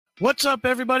What's up,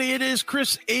 everybody? It is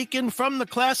Chris Aiken from the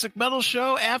Classic Metal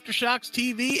Show, Aftershocks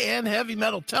TV, and Heavy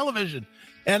Metal Television.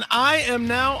 And I am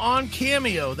now on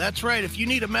Cameo. That's right. If you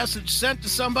need a message sent to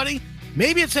somebody,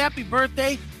 maybe it's happy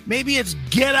birthday, maybe it's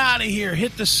get out of here,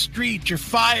 hit the street, you're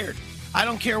fired. I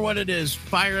don't care what it is.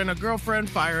 Firing a girlfriend,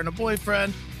 firing a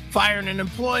boyfriend, firing an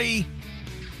employee,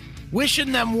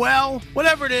 wishing them well,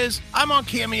 whatever it is, I'm on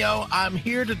Cameo. I'm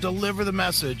here to deliver the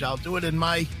message. I'll do it in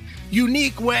my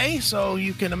unique way, so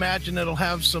you can imagine it'll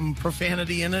have some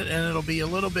profanity in it and it'll be a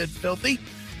little bit filthy,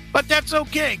 but that's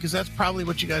okay because that's probably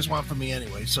what you guys want from me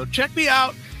anyway. So check me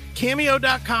out,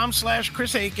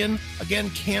 cameo.com/Chris Aiken. Again,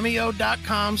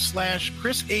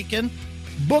 cameo.com/Chris Aiken.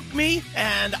 Book me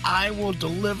and I will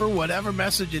deliver whatever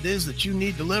message it is that you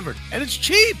need delivered, and it's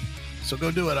cheap, so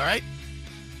go do it. All right,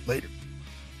 later.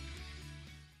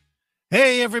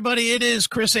 Hey, everybody, it is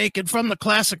Chris Aiken from the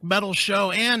Classic Metal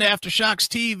Show and Aftershocks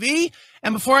TV.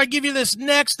 And before I give you this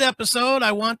next episode,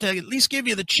 I want to at least give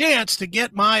you the chance to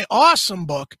get my awesome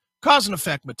book, Cause and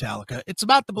Effect Metallica. It's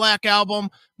about the Black Album,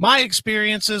 my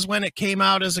experiences when it came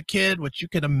out as a kid, which you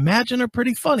can imagine are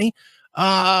pretty funny,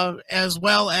 as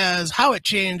well as how it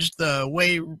changed the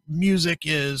way music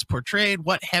is portrayed,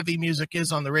 what heavy music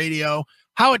is on the radio,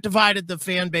 how it divided the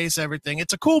fan base, everything.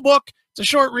 It's a cool book. It's a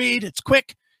short read. It's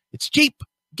quick. It's cheap.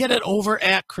 Get it over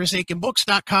at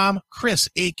chrisaikenbooks.com,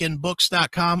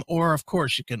 chrisaikenbooks.com, or, of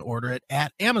course, you can order it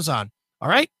at Amazon. All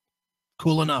right?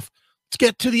 Cool enough. Let's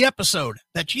get to the episode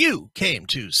that you came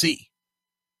to see.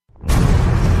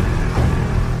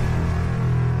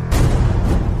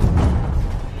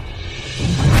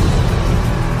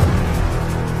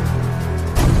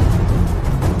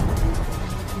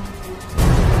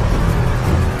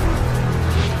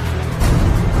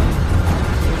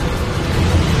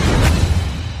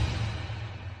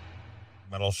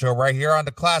 Metal Show right here on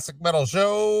the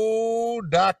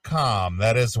classicmetalshow.com.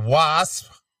 That is Wasp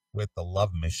with the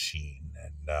Love Machine.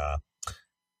 And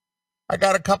I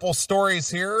got a couple stories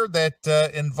here that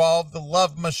involve the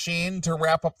Love Machine to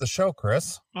wrap up the show,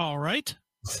 Chris. All right.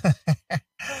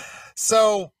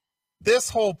 So this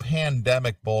whole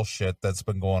pandemic bullshit that's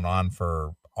been going on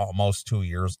for almost 2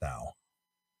 years now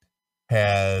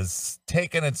has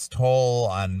taken its toll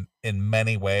on in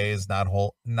many ways. Not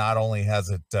only has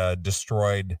it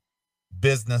destroyed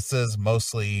businesses,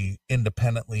 mostly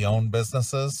independently owned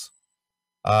businesses,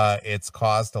 it's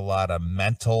caused a lot of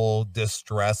mental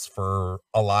distress for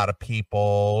a lot of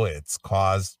people. It's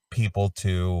caused people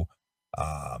to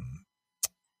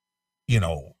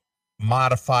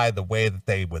modify the way that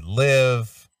they would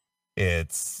live.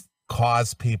 It's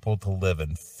caused people to live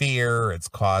in fear. It's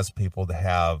caused people to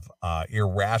have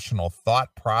irrational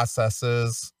thought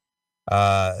processes.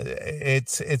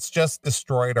 It's just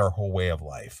destroyed our whole way of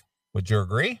life. Would you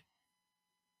agree?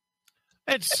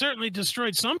 It's certainly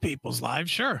destroyed some people's lives,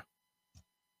 sure.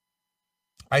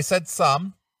 I said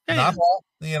some, not all.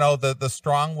 You know, the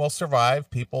strong will survive.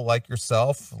 People like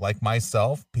yourself, like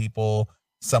myself,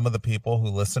 some of the people who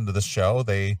listen to the show,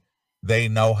 they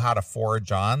know how to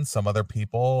forge on. Some other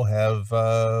people have,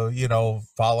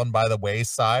 fallen by the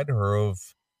wayside or have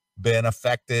been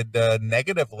affected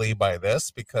negatively by this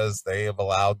because they have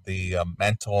allowed the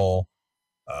mental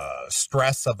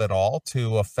stress of it all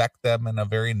to affect them in a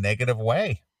very negative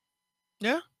way.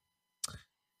 Yeah.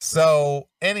 So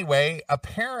anyway,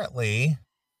 apparently,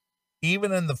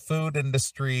 even in the food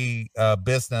industry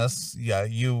business,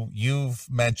 you've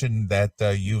mentioned that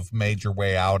you've made your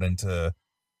way out into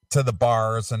the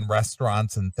bars and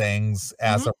restaurants and things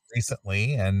as of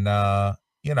recently. And,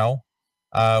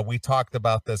 we talked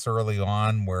about this early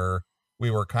on where we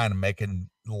were kind of making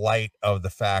light of the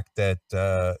fact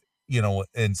that,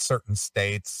 in certain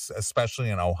states, especially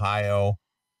in Ohio,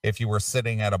 if you were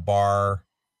sitting at a bar,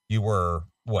 you were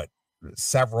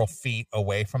several feet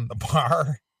away from the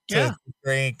bar to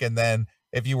drink. And then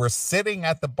if you were sitting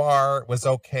at the bar, it was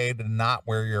okay to not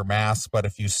wear your mask. But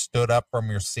if you stood up from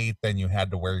your seat, then you had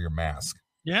to wear your mask.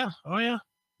 Yeah. Oh, yeah.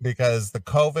 Because the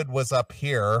COVID was up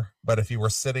here. But if you were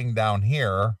sitting down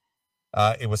here,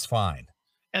 it was fine.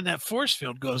 And that force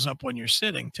field goes up when you're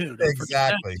sitting, too.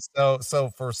 Exactly.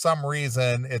 So for some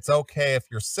reason, it's okay if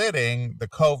you're sitting, the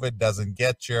COVID doesn't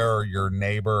get you or your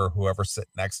neighbor or whoever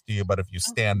sitting next to you. But if you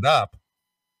stand up,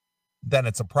 then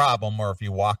it's a problem. Or if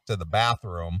you walk to the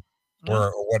bathroom,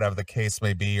 or whatever the case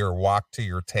may be, or walk to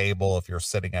your table, if you're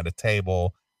sitting at a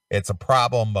table, it's a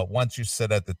problem. But once you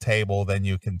sit at the table, then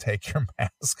you can take your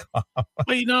mask off.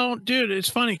 Well, dude, it's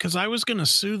funny because I was going to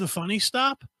sue the Funny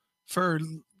Stop for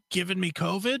giving me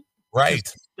COVID.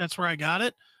 Right. That's where I got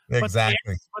it.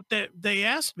 Exactly. But they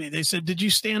asked me, they said, did you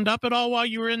stand up at all while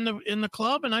you were in the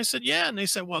club? And I said, yeah. And they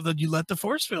said, well, did you let the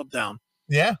force field down?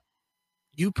 Yeah.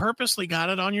 You purposely got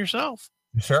it on yourself.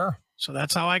 Sure. So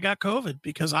that's how I got COVID,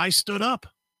 because I stood up.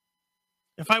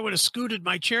 If I would have scooted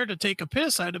my chair to take a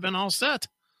piss, I'd have been all set.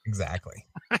 Exactly.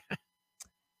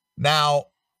 Now,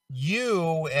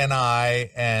 you and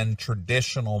I and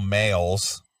traditional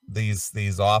males,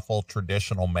 these awful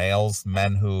traditional males,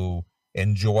 men who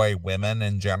enjoy women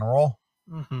in general,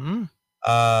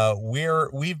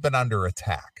 Mm-hmm. we've been under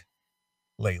attack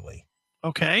lately.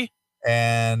 Okay.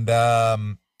 And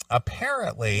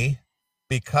apparently,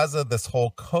 because of this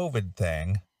whole COVID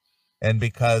thing, and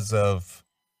because of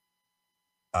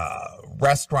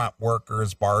restaurant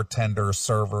workers, bartenders,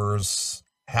 servers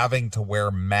having to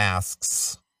wear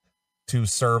masks to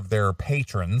serve their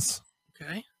patrons.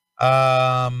 Okay.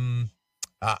 I'm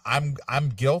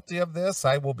guilty of this.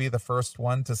 I will be the first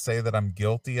one to say that I'm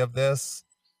guilty of this,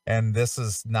 and this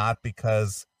is not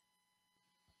because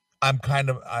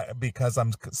because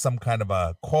I'm some kind of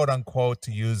a quote unquote,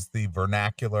 to use the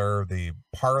vernacular, the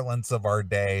parlance of our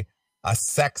day, a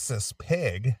sexist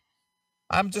pig.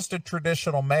 I'm just a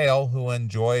traditional male who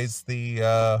enjoys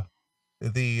the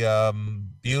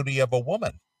beauty of a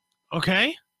woman.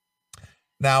 Okay.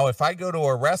 Now, if I go to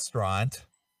a restaurant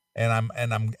and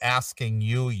I'm asking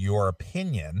you your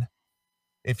opinion,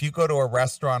 if you go to a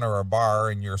restaurant or a bar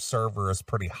and your server is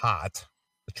pretty hot,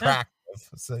 attractive,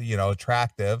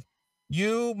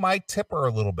 you might tip her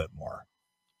a little bit more.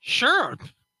 Sure.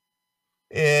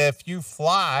 If you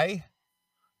fly,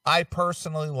 I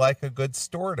personally like a good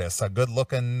stewardess, a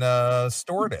good-looking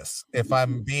stewardess. If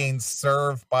I'm being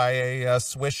served by a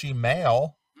swishy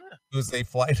male who's a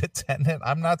flight attendant,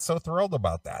 I'm not so thrilled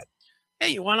about that. Hey,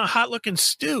 you want a hot-looking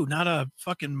stew, not a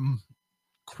fucking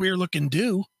queer-looking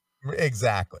do.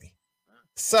 Exactly.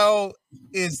 So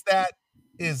is that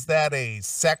a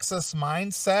sexist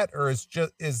mindset, or is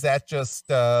that just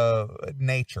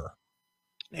nature?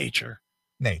 Nature.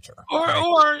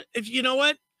 Or if you know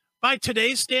what? By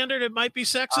today's standard, it might be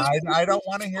sexist. I don't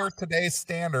want to hear today's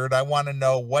standard. I want to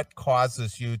know what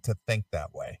causes you to think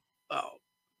that way. Oh,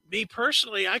 me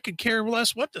personally, I could care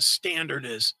less what the standard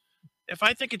is. If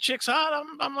I think a chick's hot,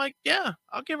 I'm like, yeah,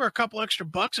 I'll give her a couple extra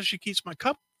bucks if she keeps my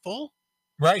cup full.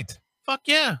 Right. Fuck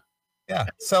yeah. Yeah.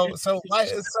 So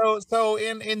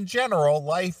in general,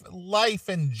 life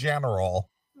in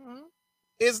general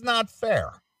is not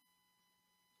fair.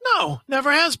 No,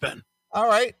 never has been. All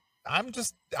right. I'm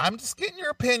just getting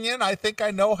your opinion. I think I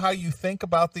know how you think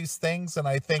about these things, and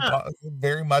I think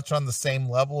very much on the same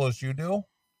level as you do.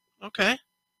 Okay.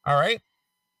 All right.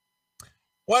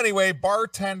 Well, anyway,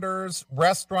 bartenders,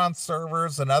 restaurant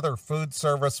servers, and other food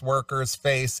service workers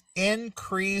face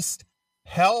increased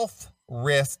health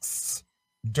risks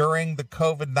during the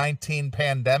COVID-19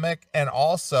 pandemic, and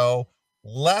also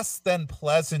less than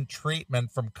pleasant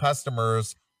treatment from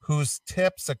customers whose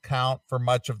tips account for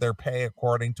much of their pay,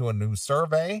 according to a new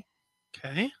survey.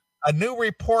 Okay. A new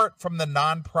report from the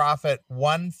nonprofit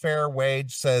One Fair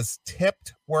Wage says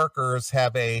tipped workers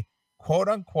have a quote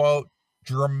unquote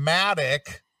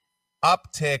dramatic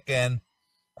uptick in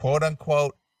quote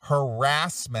unquote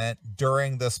harassment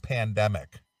during this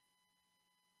pandemic.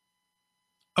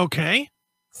 Okay.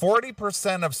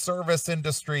 40% of service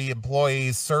industry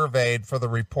employees surveyed for the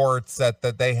report said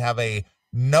that they have a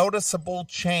noticeable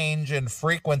change in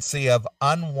frequency of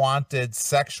unwanted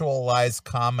sexualized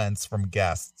comments from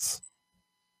guests.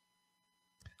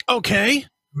 Okay.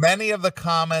 Many of the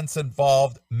comments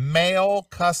involved male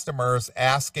customers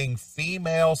asking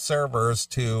female servers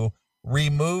to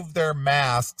remove their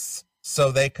masks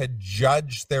so they could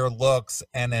judge their looks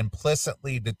and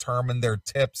implicitly determine their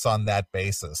tips on that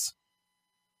basis.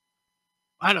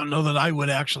 I don't know that I would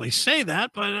actually say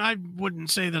that, but I wouldn't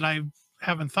say that I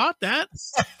haven't thought that.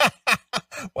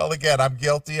 Well, again, I'm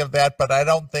guilty of that, but I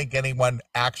don't think anyone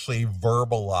actually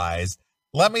verbalized,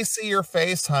 let me see your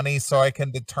face, honey, so I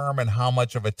can determine how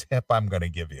much of a tip I'm going to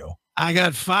give you. I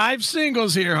got 5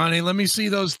 singles here, honey. Let me see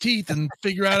those teeth and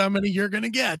figure out how many you're going to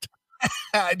get.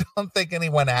 I don't think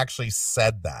anyone actually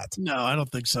said that. No, I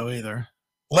don't think so either.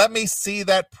 Let me see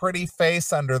that pretty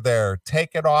face under there.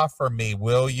 Take it off for me,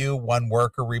 will you? One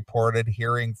worker reported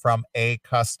hearing from a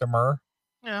customer.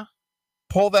 Yeah.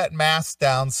 Pull that mask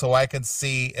down so I can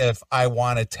see if I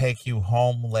want to take you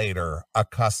home later, a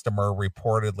customer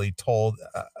reportedly told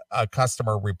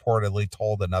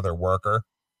another worker.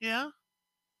 Yeah.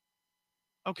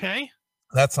 Okay.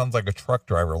 That sounds like a truck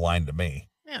driver line to me.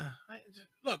 Yeah.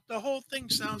 Look, the whole thing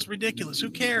sounds ridiculous.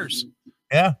 Who cares?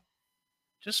 Yeah.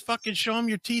 Just fucking show them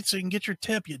your teeth so you can get your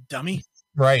tip, you dummy.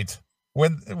 Right.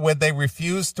 When they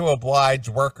refused to oblige,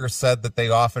 workers said that they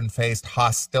often faced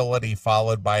hostility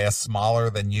followed by a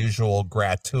smaller than usual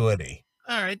gratuity.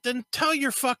 All right, then tell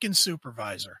your fucking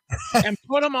supervisor and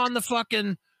put them on the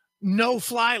fucking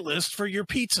no-fly list for your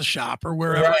pizza shop or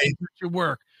wherever you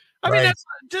work. I mean,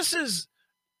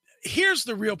 here's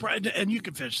the real problem, and you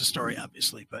can finish the story,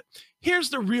 obviously, but here's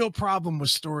the real problem with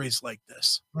stories like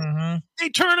this. Mm-hmm. They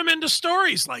turn them into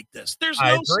stories like this. There's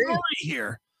no story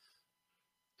here.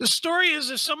 The story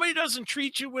is if somebody doesn't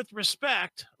treat you with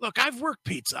respect. Look, I've worked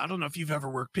pizza. I don't know if you've ever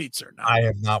worked pizza or not. I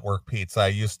have not worked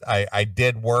pizza. I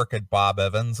did work at Bob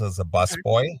Evans as a busboy.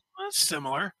 Well, that's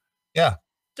similar. Yeah.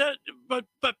 But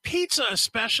pizza,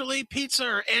 especially pizza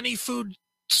or any food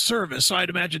service, so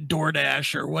I'd imagine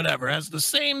DoorDash or whatever, has the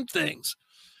same things.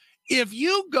 If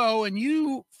you go and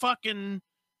you fucking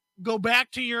go back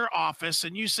to your office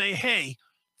and you say, hey,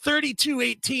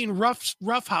 3218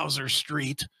 Roughhouser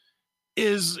Street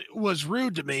was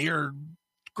rude to me or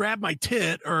grab my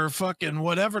tit or fucking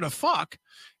whatever the fuck.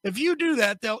 If you do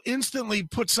that, they'll instantly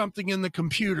put something in the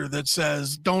computer that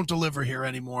says, don't deliver here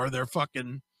anymore. They're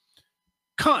fucking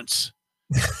cunts.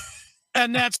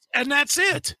 and that's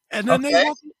it. And then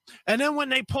then when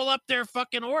they pull up their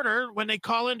fucking order, when they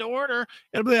call into order,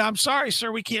 it'll be, I'm sorry,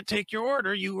 sir, we can't take your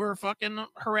order. You were fucking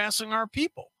harassing our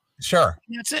people. Sure.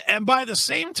 And that's it. And by the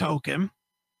same token,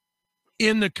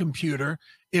 in the computer,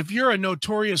 if you're a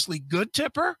notoriously good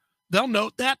tipper, they'll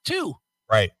note that too.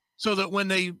 Right. So that when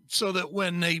they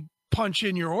punch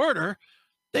in your order,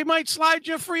 they might slide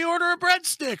you a free order of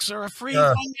breadsticks or a free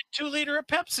 2-liter of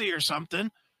Pepsi or something,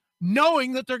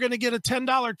 knowing that they're going to get a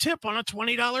 $10 tip on a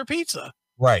 $20 pizza.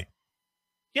 Right.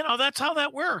 You know, that's how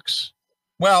that works.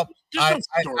 Well, I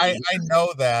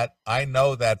know that. I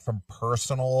know that from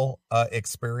personal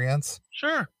experience.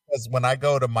 Sure. Because when I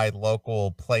go to my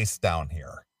local place down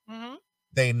here,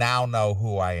 they now know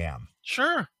who I am.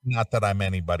 Sure. Not that I'm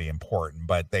anybody important,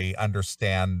 but they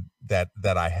understand that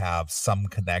I have some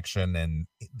connection in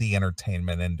the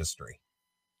entertainment industry.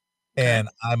 Okay. And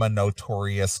I'm a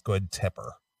notorious good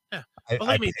tipper. Yeah.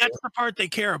 Believe me, that's the part they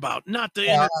care about, not the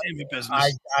entertainment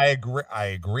business. I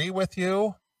agree with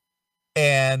you.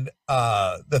 And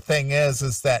the thing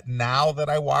is that now that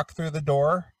I walk through the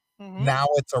door, now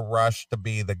it's a rush to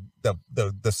be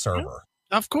the server.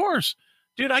 Of course.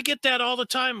 Dude, I get that all the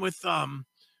time with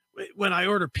when I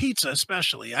order pizza,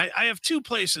 especially. I have two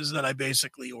places that I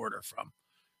basically order from,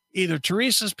 either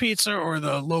Teresa's Pizza or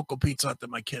the local Pizza Hut that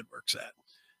my kid works at.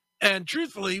 And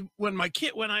truthfully, when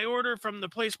I order from the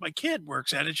place my kid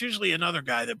works at, it's usually another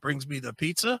guy that brings me the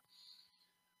pizza,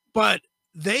 but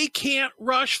they can't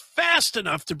rush fast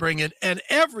enough to bring it. And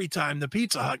every time the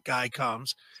Pizza Hut guy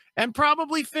comes, and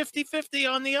probably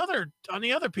 50-50 on the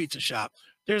other pizza shop,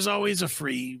 there's always a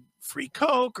free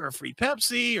Coke or free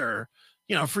Pepsi or,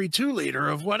 free 2-liter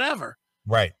of whatever.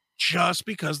 Right. Just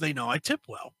because they know I tip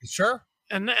well. Sure.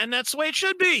 And that's the way it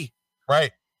should be.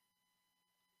 Right.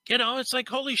 It's like,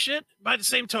 holy shit. By the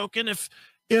same token, if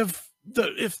the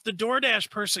DoorDash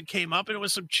person came up and it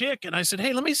was some chick and I said,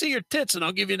 hey, let me see your tits and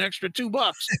I'll give you an extra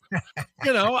 $2.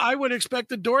 I would expect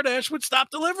the DoorDash would stop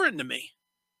delivering to me.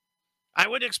 I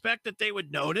would expect that they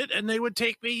would note it and they would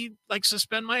take me, like,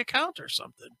 suspend my account or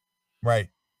something. Right.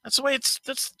 That's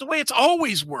the way it's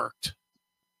always worked.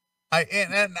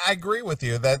 And I agree with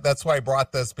you. That's why I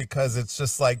brought this, because it's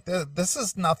just like this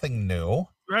is nothing new.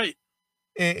 Right.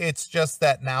 It's just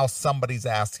that now somebody's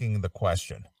asking the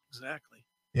question. Exactly.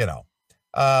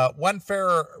 One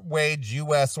fair wage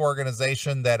U.S.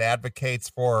 organization that advocates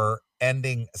for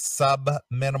ending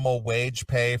sub-minimal wage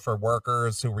pay for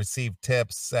workers who receive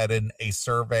tips said in a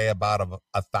survey about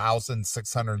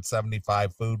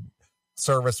 1,675 food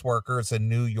service workers in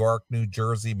New York, New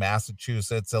Jersey,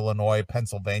 Massachusetts, Illinois,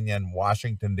 Pennsylvania, and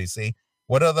Washington, D.C.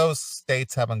 What do those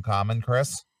states have in common,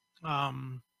 Chris?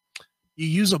 You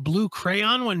use a blue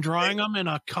crayon when drawing them in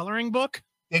a coloring book?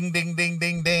 Ding, ding, ding,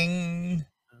 ding, ding.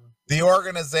 The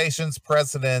organization's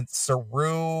president,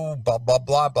 Saru, blah, blah,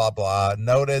 blah, blah, blah,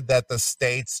 noted that the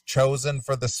states chosen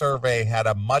for the survey had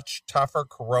a much tougher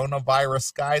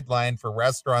coronavirus guideline for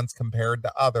restaurants compared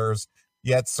to others,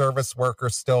 yet service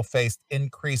workers still faced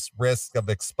increased risk of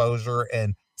exposure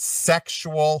and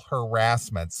sexual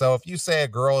harassment. So if you say a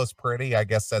girl is pretty, I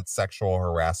guess that's sexual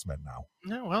harassment now.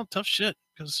 No, well, tough shit.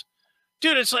 Because,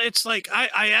 dude, it's like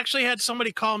I actually had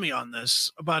somebody call me on this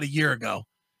about a year ago,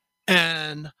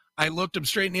 and I looked him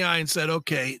straight in the eye and said,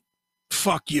 okay,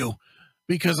 fuck you,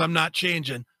 because I'm not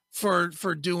changing for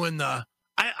doing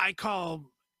I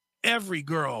call every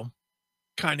girl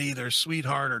kind of either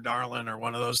sweetheart or darling or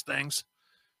one of those things.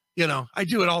 I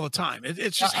do it all the time.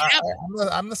 It's just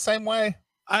I'm the same way.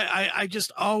 I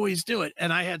just always do it.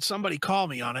 And I had somebody call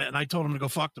me on it and I told them to go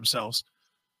fuck themselves.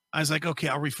 I was like, okay,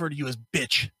 I'll refer to you as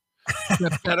bitch.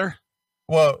 That's better.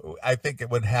 Well, I think it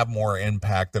would have more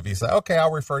impact if you say, okay,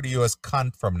 I'll refer to you as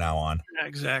cunt from now on. Yeah,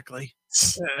 exactly.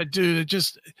 Dude,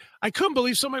 I couldn't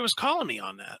believe somebody was calling me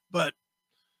on that, but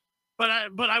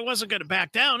I wasn't going to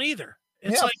back down either.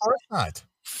 It's Yeah, of like, course not.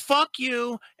 fuck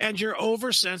you and your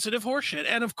oversensitive horseshit.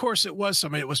 And of course, it was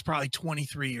somebody that was probably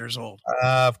 23 years old.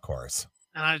 Of course.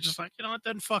 And I was just like, you know what?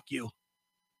 Then fuck you.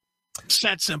 It's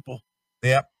that simple.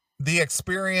 Yep. The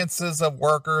experiences of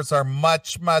workers are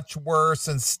much, much worse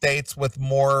in states with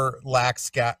more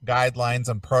lax guidelines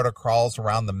and protocols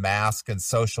around the mask and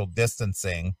social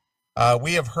distancing.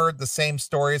 We have heard the same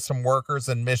stories from workers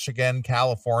in Michigan,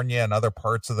 California, and other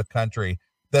parts of the country.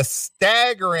 The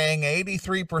staggering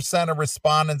 83% of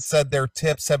respondents said their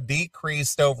tips have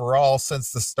decreased overall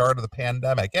since the start of the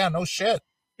pandemic. Yeah, no shit.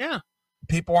 Yeah.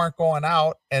 People aren't going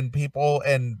out, and people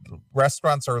and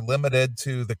restaurants are limited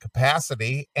to the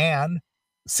capacity. And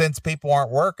since people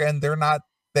aren't working,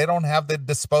 they don't have the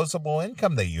disposable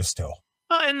income they used to.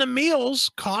 And the meals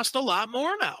cost a lot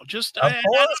more now.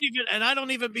 I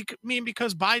don't even mean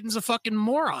because Biden's a fucking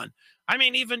moron. I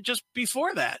mean, even just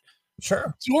before that.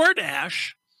 Sure.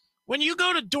 DoorDash. When you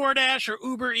go to DoorDash or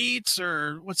Uber Eats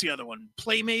or what's the other one?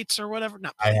 Playmates or whatever. No,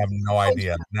 I have no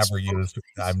idea.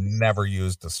 I've never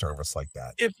used a service like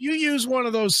that. If you use one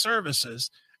of those services,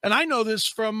 and I know this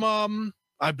from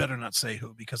I better not say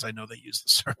who because I know they use the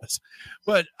service,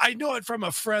 but I know it from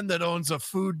a friend that owns a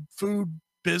food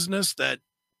business that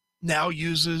now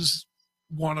uses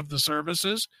one of the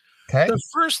services. Okay. The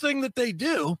first thing that they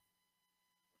do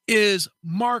is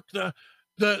mark the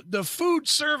food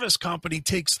service company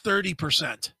takes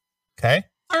 30%. Okay.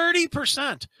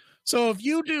 30%. So if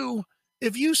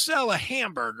you sell a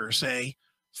hamburger, say,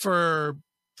 for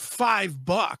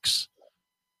 $5,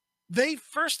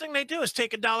 first thing they do is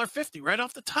take $1.50 right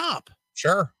off the top.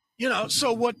 Sure. You know,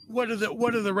 so what do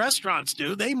the restaurants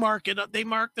do? They mark it up, they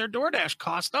mark their DoorDash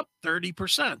cost up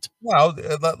 30%. Well,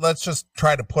 let's just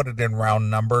try to put it in round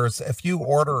numbers. If you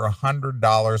order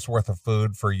 $100 worth of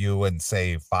food for you and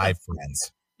say 5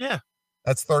 friends. Yeah.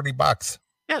 That's $30.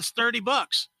 Yeah, it's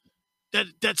 $30.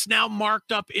 That's now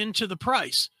marked up into the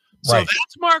price. So right.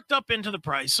 That's marked up into the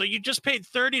price. So you just paid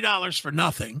 $30 for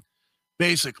nothing,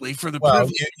 basically, for the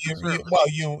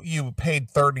you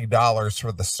paid $30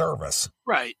 for the service.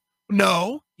 Right.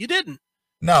 No, you didn't.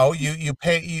 No, you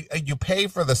pay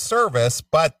for the service,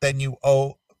 but then you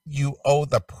owe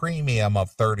the premium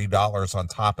of $30 on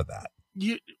top of that.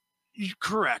 You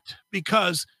correct,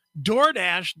 because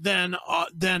DoorDash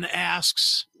then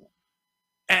asks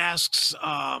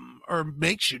or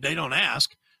makes you, they don't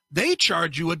ask, they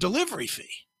charge you a delivery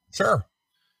fee. Sure.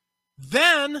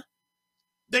 Then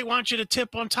they want you to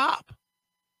tip on top.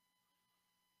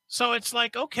 So it's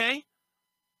like, okay,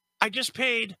 I just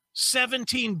paid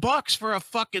 $17 for a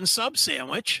fucking sub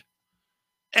sandwich,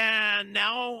 and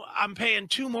now I'm paying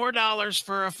 $2 more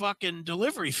for a fucking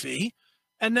delivery fee,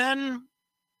 and then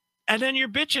you're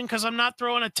bitching because I'm not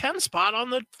throwing a 10 spot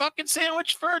on the fucking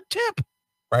sandwich for a tip.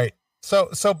 Right.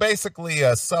 So basically,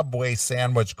 a Subway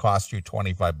sandwich costs you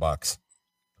 $25.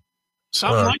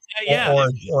 Something like that, yeah.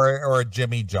 Or a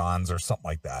Jimmy John's or something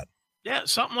like that. Yeah,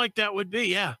 something like that would be,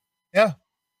 yeah. Yeah.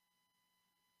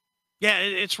 Yeah,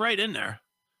 it's right in there.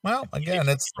 Well, again,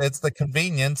 it's the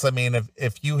convenience. I mean,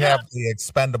 if you have the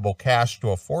expendable cash to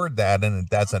afford that and it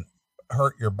doesn't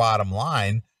hurt your bottom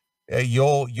line,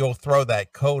 you'll throw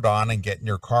that coat on and get in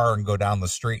your car and go down the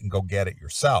street and go get it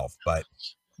yourself.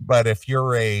 But if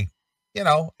you're a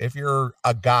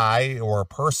guy or a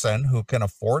person who can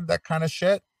afford that kind of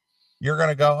shit, you're going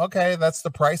to go, okay, that's the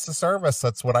price of service.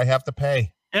 That's what I have to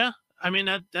pay. Yeah. I mean,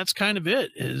 that's kind of it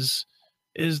is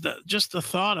just the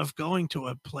thought of going to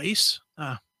a place.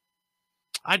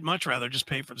 I'd much rather just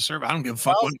pay for the service. I don't give a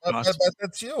fuck what it costs.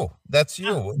 That's you.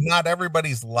 Yeah. Not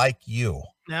everybody's like you.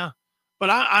 Yeah. But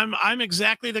I'm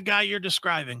exactly the guy you're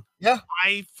describing. Yeah.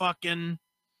 I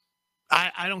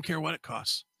don't care what it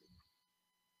costs.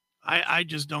 I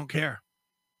just don't care.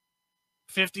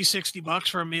 $50-$60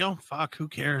 for a meal? Fuck, who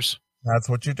cares? That's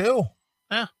what you do.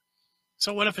 Yeah.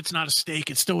 So what if it's not a steak?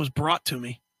 It still was brought to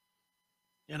me.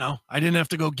 You know, I didn't have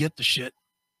to go get the shit.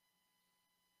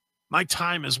 My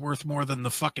time is worth more than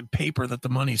the fucking paper that the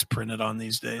money's printed on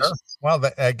these days. Sure. Well,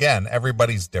 again,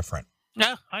 everybody's different.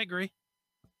 Yeah, I agree.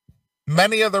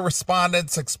 Many of the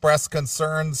respondents expressed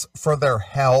concerns for their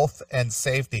health and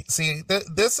safety. See,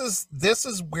 this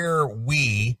is where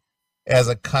we, as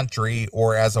a country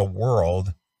or as a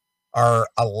world, are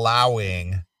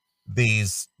allowing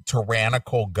these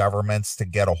tyrannical governments to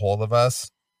get a hold of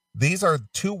us. These are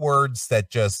two words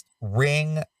that just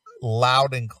ring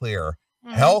loud and clear.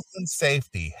 Mm-hmm. Health and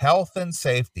safety, health and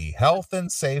safety, health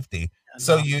and safety.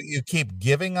 So you keep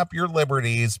giving up your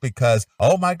liberties because,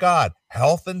 oh my God,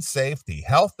 health and safety,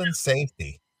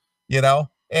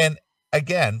 and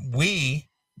again,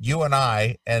 you and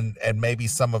I, and maybe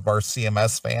some of our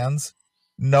CMS fans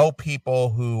know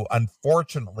people who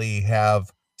unfortunately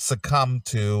have succumbed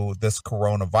to this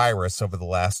coronavirus over the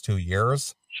last 2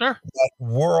 years. Sure. But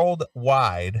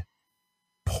worldwide,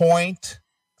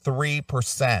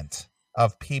 0.3%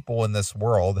 of people in this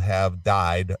world have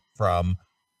died from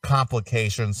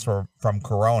complications from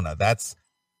corona. That's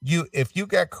if you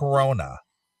get corona,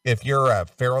 if you're a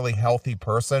fairly healthy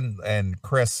person, and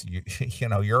Chris,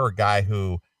 you're a guy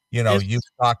who, you've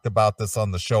talked about this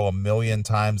on the show a million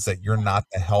times, that you're not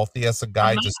the healthiest of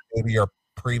guy, just due to your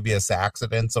previous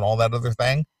accidents and all that other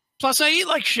thing. Plus I eat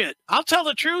like shit. I'll tell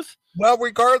the truth. Well,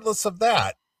 regardless of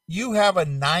that, you have a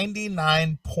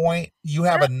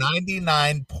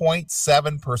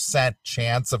 99.7%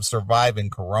 chance of surviving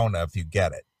corona if you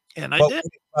get it. And I did.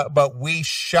 But we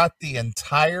shut the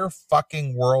entire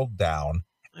fucking world down,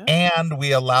 and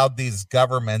we allowed these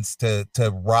governments to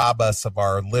rob us of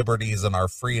our liberties and our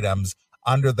freedoms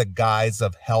under the guise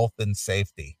of health and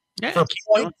safety for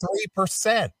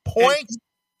 0.3%.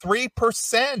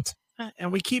 0.3%.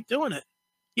 And we keep doing it.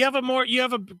 You have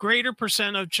a greater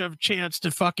percentage of chance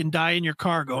to fucking die in your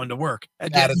car going to work.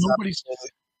 And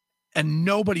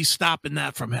nobody's stopping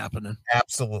that from happening.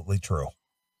 Absolutely true.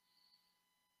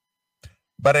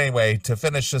 But anyway, to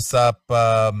finish this up,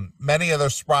 many other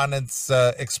respondents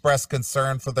expressed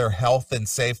concern for their health and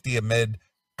safety amid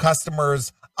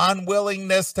customers'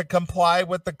 unwillingness to comply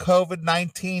with the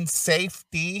COVID-19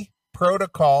 safety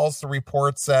protocols, the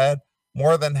report said.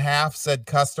 More than half said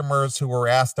customers who were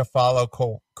asked to follow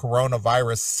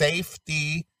coronavirus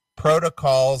safety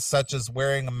protocols, such as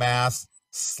wearing a mask,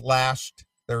 slashed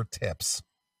their tips.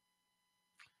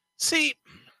 See,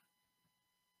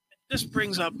 this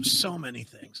brings up so many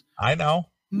things. I know.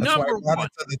 That's why I brought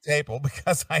it to the table,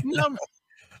 because I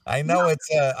know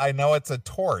it's a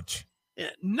torch.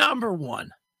 Yeah, number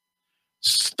one,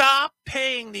 stop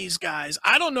paying these guys.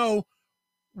 I don't know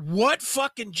what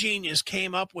fucking genius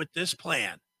came up with this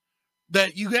plan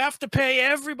that you have to pay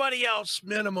everybody else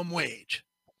minimum wage,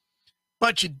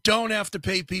 but you don't have to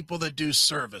pay people that do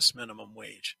service minimum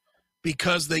wage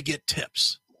because they get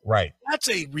tips. Right. That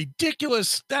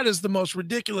is the most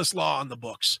ridiculous law on the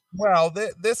books. Well,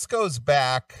 this goes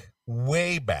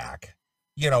way back,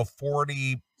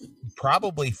 40,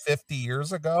 probably 50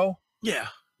 years ago. Yeah.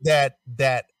 That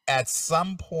at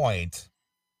some point,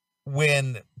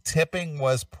 when tipping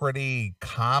was pretty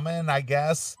common, I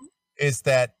guess, is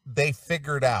that they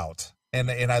figured out, and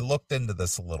I looked into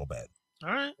this a little bit. All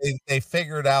right. They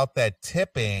figured out that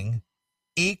tipping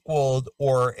equaled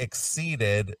or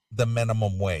exceeded the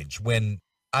minimum wage when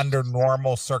under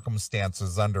normal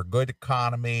circumstances, under good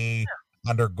economy,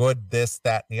 under good this,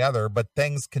 that, and the other. But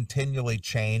things continually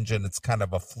change, and it's kind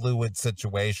of a fluid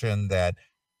situation that,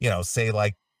 say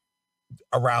like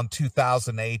around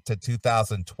 2008 to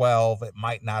 2012, it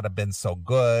might not have been so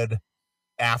good.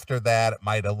 After that, it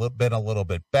might have been a little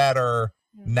bit better.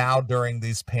 Now, during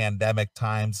these pandemic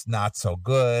times, not so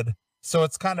good. So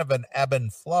it's kind of an ebb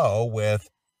and flow with,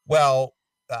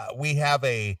 we have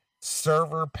a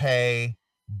server pay,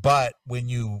 but when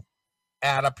you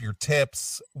add up your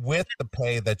tips with the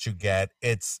pay that you get,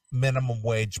 it's minimum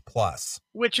wage plus.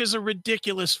 Which is a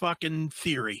ridiculous fucking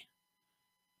theory.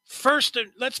 First,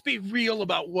 let's be real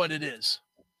about what it is.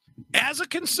 As a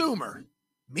consumer,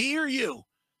 me or you,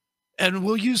 and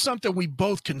we'll use something we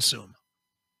both consume.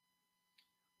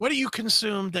 What do you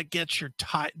consume that gets your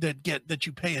that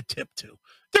you pay a tip to?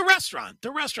 The restaurant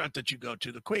that you go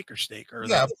to, the Quaker Steak, or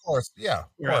of course, the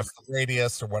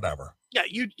Radius or whatever. Yeah,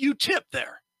 you tip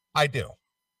there. I do.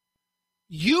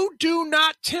 You do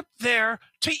not tip there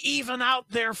to even out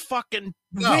their fucking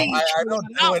wage. I don't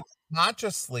do it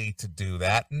consciously to do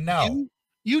that. No.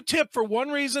 You tip for one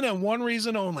reason and one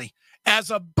reason only, as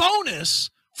a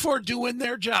bonus for doing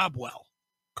their job well.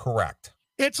 Correct.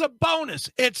 It's a bonus.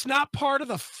 It's not part of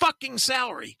the fucking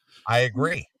salary. I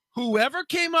agree. Whoever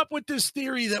came up with this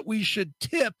theory that we should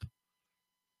tip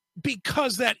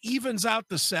because that evens out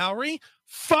the salary,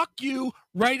 fuck you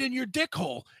right in your dick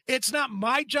hole. It's not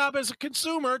my job as a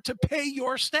consumer to pay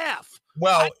your staff.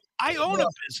 Well, I own a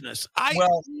business. I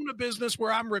own a business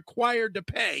where I'm required to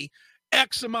pay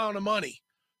X amount of money.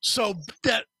 So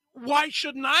that why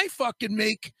shouldn't I fucking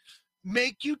make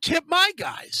you tip my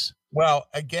guys? Well,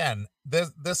 again,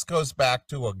 this goes back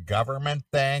to a government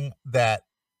thing that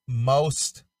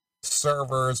most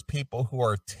servers, people who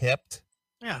are tipped,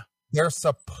 they're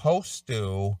supposed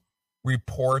to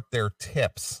report their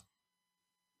tips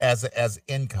as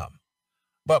income.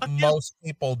 but Again, most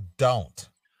people don't.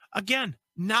 again,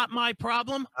 not my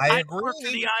problem. I I work for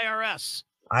agree. the IRS.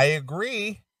 I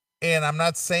agree. And I'm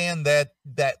not saying that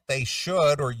they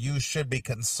should or you should be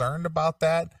concerned about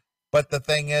that. But the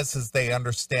thing is they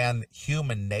understand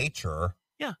human nature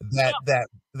Yeah.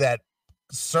 that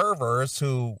servers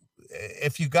who,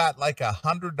 if you got like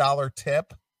 $100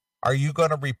 tip, are you going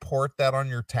to report that on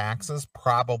your taxes?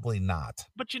 Probably not.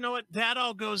 But you know what? That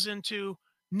all goes into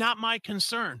not my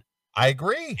concern. I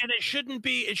agree. And it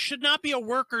should not be a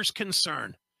worker's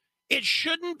concern. It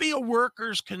shouldn't be a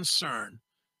worker's concern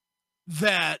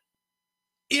that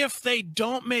if they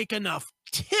don't make enough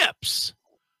tips,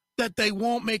 that they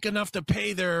won't make enough to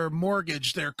pay their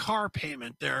mortgage, their car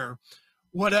payment, their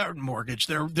whatever mortgage,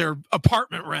 their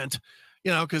apartment rent,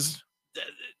 because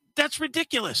that's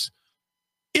ridiculous.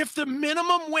 If the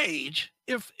minimum wage,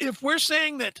 if we're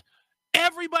saying that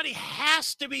everybody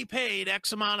has to be paid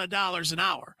X amount of dollars an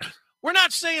hour, we're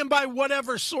not saying by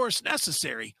whatever source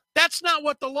necessary. That's not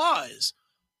what the law is.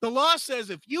 The law says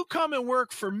if you come and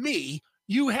work for me,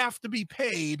 you have to be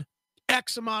paid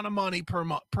X amount of money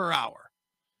per hour.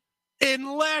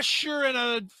 Unless you're in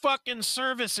a fucking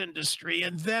service industry,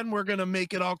 and then we're going to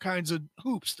make it all kinds of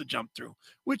hoops to jump through,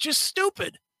 which is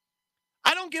stupid.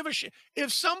 I don't give a shit.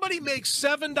 If somebody makes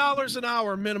 $7 an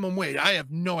hour minimum wage, I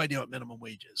have no idea what minimum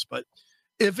wage is, but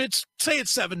if say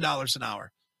it's $7 an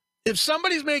hour, if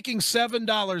somebody's making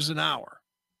 $7 an hour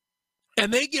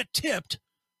and they get tipped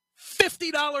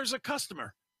 $50 a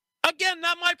customer, again,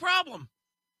 not my problem.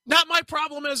 Not my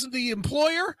problem as the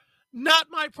employer. Not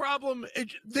my problem.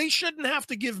 They shouldn't have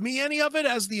to give me any of it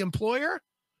as the employer.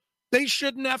 They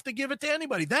shouldn't have to give it to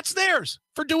anybody. That's theirs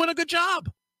for doing a good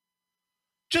job.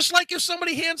 Just like if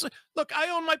somebody look, I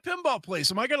own my pinball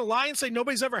place. Am I going to lie and say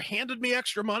nobody's ever handed me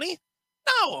extra money?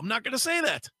 No, I'm not going to say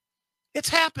that. It's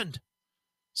happened.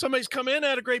 Somebody's come in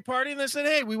at a great party and they said,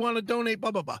 hey, we want to donate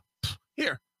blah, blah, blah.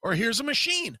 Here. Or here's a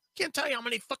machine. Can't tell you how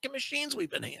many fucking machines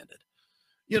we've been handed,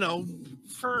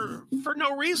 for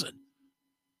no reason.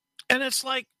 And it's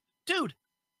like, dude,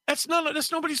 that's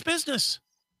nobody's business.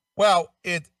 Well,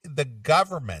 the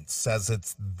government says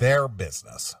it's their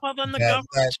business. Well, then the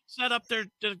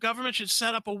government should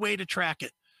set up a way to track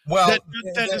it. Well,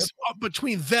 that is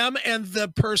between them and the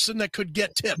person that could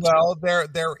get tipped. Well, there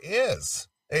is.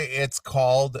 It's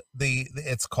called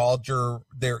your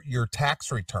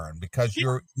tax return, because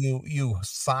you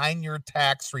sign your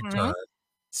tax return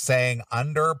saying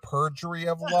under perjury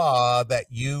of law that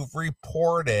you've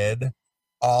reported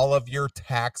all of your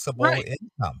taxable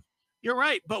income. You're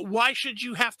right, but why should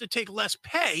you have to take less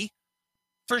pay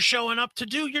for showing up to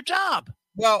do your job?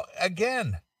 Well,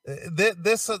 again,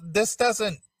 this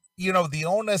doesn't, the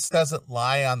onus doesn't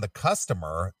lie on the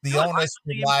customer. The onus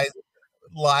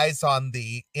lies on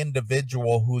the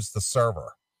individual who's the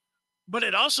server. But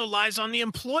it also lies on the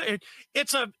employer.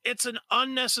 It's an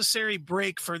unnecessary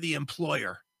break for the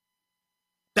employer.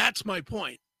 That's my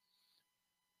point.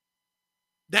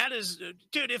 That is,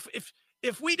 dude,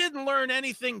 if we didn't learn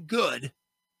anything good,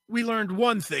 we learned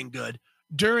one thing good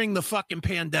during the fucking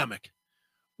pandemic.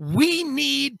 We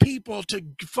need people to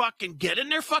fucking get in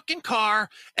their fucking car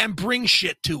and bring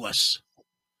shit to us.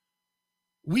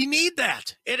 We need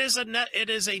that. It is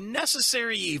a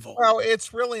necessary evil. Well,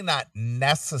 it's really not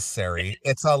necessary.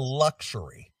 It's a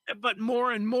luxury. But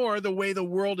more and more, the way the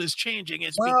world is changing,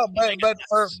 it's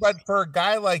but for a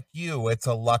guy like you, it's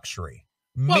a luxury.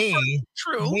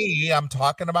 I'm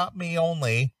talking about me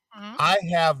only. Mm-hmm. I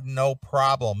have no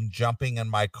problem jumping in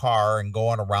my car and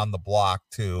going around the block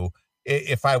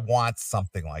if I want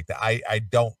something like that. I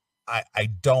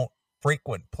don't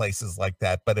frequent places like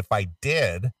that, but if I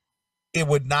did, it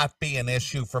would not be an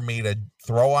issue for me to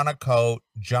throw on a coat,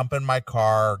 jump in my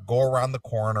car, go around the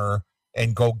corner,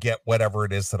 and go get whatever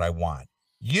it is that I want.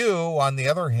 You, on the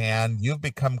other hand, you've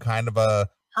become kind of a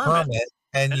hermit,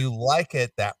 and you like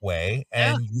it that way,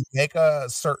 and you make a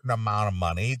certain amount of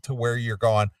money to where you're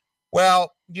going,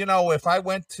 well, if I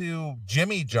went to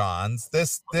Jimmy John's,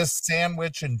 this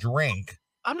sandwich and drink.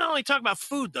 I'm not only talking about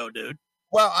food, though, dude.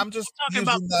 Well, I'm just talking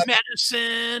about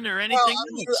medicine or anything.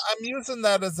 Well, I'm using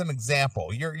that as an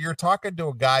example. You're talking to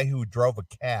a guy who drove a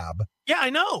cab. Yeah, I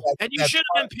know. And you should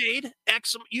have been paid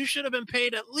you should have been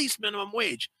paid at least minimum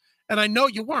wage. And I know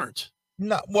you weren't.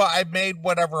 No, well, I made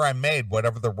whatever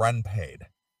the run paid.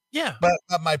 Yeah. But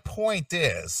my point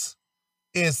is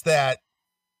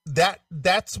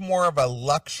that's more of a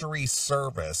luxury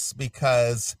service,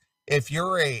 because if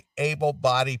you're a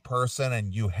able-bodied person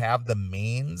and you have the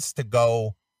means to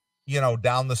go,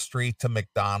 down the street to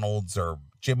McDonald's or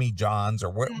Jimmy John's or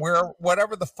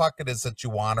whatever the fuck it is that you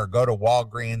want, or go to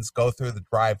Walgreens, go through the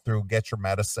drive-through, get your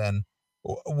medicine,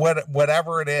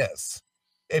 whatever it is.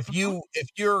 Mhm. If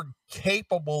you're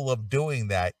capable of doing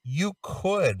that, you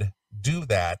could do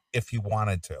that if you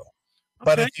wanted to.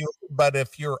 Okay. But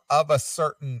if you're of a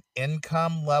certain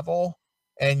income level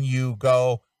and you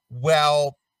go,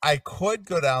 well, I could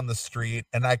go down the street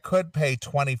and I could pay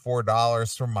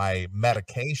 $24 for my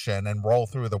medication and roll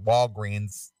through the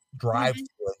Walgreens Mhm.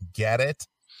 drive-through and get it,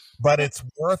 but Yeah. it's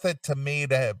worth it to me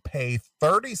to pay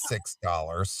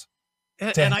 $36 to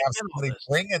And I have get all somebody this.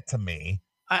 bring it to me.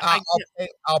 I get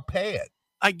I'll pay it.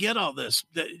 I get all this.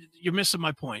 You're missing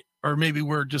my point, or maybe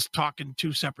we're just talking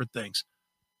two separate things.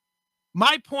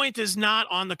 My point is not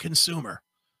on the consumer.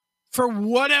 For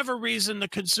whatever reason, the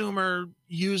consumer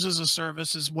uses a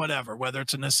service is whatever, whether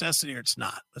it's a necessity or it's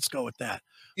not. Let's go with that.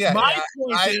 Yeah, My yeah.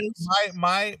 point I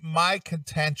is, my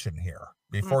contention here,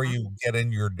 before Mhm. you get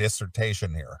in your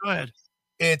dissertation here, Go ahead.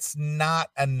 it's not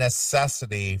a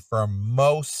necessity for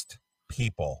most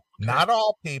people. Okay. Not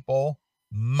all people,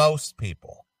 most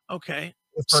people. Okay.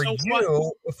 For So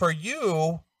what?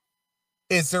 you,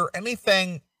 is there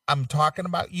anything, I'm talking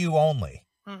about you only.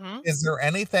 Hmm. Is there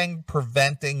anything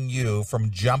preventing you from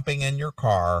jumping in your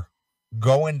car,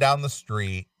 going down the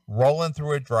street, rolling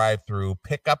through a drive-through,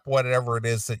 pick up whatever it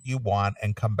is that you want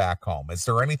and come back home? Is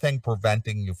there anything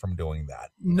preventing you from doing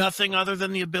that? Nothing other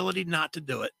than the ability not to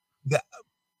do it. The,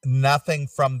 nothing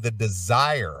from the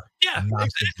desire Yeah, not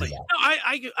to do exactly. that.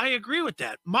 No, I agree with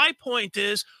that. My point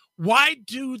is, why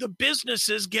do the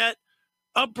businesses get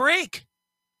a break?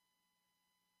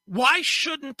 Why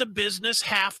shouldn't the business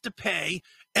have to pay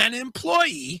an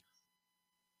employee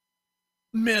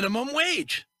minimum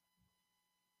wage?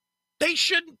 They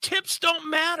shouldn't. Tips don't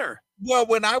matter. Well,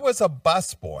 when I was a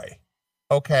busboy,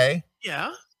 okay,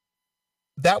 Yeah,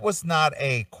 that was not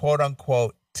a quote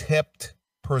unquote tipped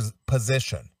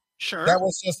position. sure. That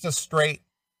was just a straight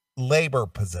labor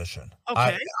position.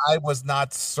 Okay, I was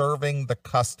not serving the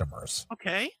customers.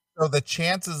 okay. So the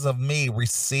chances of me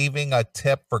receiving a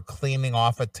tip for cleaning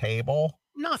off a table,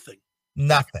 Nothing. I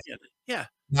nothing. get it. Yeah.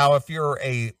 Now, if you're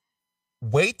a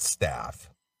wait staff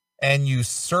and you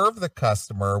serve the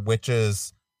customer, which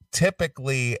is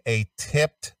typically a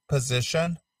tipped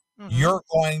position, Hmm. you're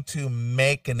going to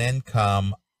make an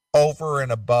income over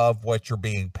and above what you're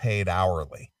being paid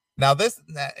hourly. Now,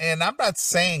 and I'm not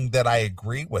saying that I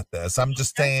agree with this. I'm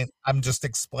just Okay. saying, I'm just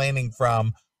explaining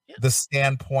from Yeah. the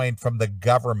standpoint from the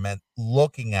government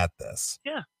looking at this,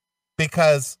 Yeah.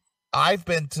 because I've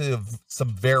been to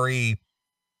some very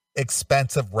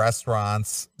expensive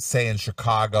restaurants, say in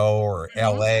Chicago or Hmm.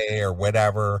 LA or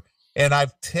whatever, and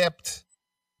I've tipped,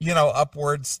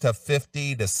 upwards to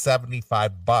 50 to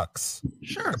 75 bucks,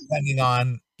 Sure. depending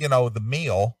on, the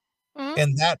meal. Hmm.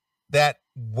 And that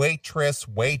waitress,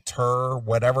 waiter,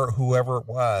 whatever, whoever it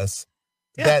was,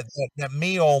 Yeah. that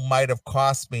meal might have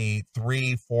cost me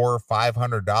three, four,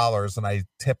 $500, and I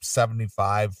tipped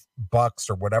 75 bucks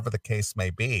or whatever the case may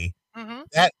be. Hmm.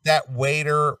 That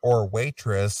waiter or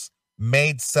waitress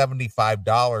made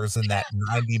 $75 in that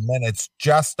 90 minutes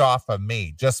just off of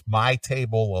me, just my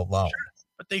table alone.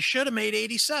 But they should have made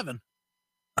 87.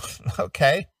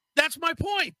 Okay. That's my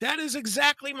point. That is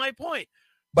exactly my point.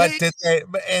 But They, did they,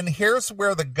 and here's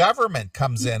where the government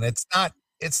comes in. It's not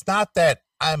that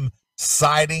I'm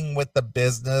siding with the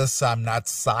business, I'm not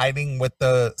siding with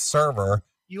the server,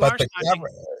 you but are citing, you're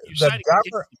the citing against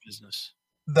government the business.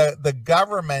 the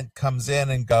government comes in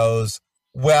and goes,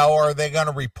 well, are they going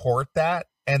to report that?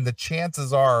 And the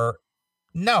chances are,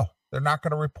 no, they're not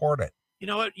going to report it. You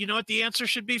know what? You know what the answer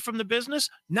should be from the business?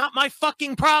 Not my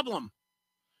fucking problem.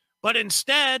 But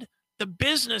instead, the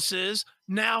businesses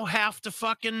now have to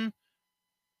fucking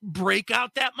break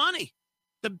out that money.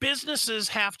 The businesses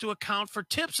have to account for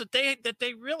tips that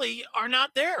they really are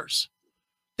not theirs.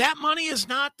 That money is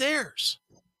not theirs.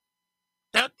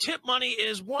 That tip money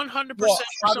is Well, 100% for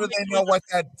how do somebody they know doing. what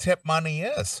that tip money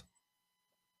is?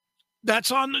 That's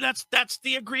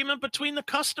the agreement between the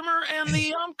customer and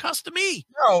the customee.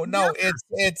 No, Yeah.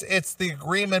 it's the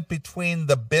agreement between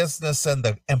the business and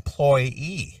the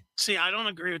employee. See, I don't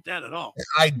agree with that at all.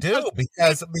 I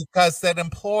Because do, because that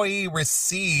employee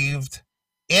received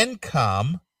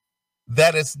income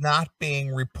that is not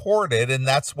being reported, and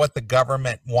that's what the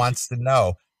government wants to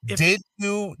know. if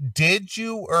Did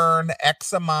you earn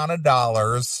X amount of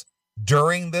dollars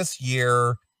during this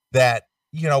year, that,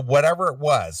 whatever it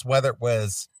was, whether it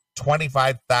was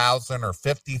 25,000 or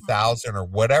 50,000 or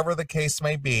whatever the case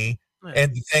may be.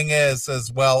 And the thing is,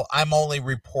 as well, I'm only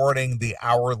reporting the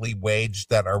hourly wage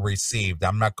that I received.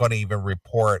 I'm not going to even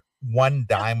report one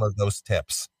yeah, dime of those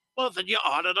tips. well, then you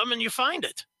audit them and you find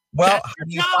it. Well, That's how your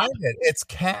do you job. find it? It's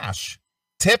cash.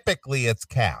 Typically, it's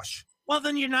cash. Well,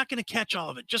 then you're not going to catch all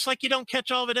of it. Just like you don't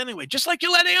catch all of it anyway. Just like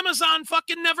you let Amazon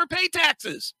fucking never pay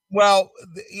taxes. Well,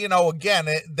 again,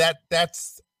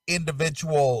 that's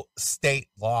individual state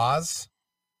laws.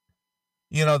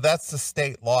 That's the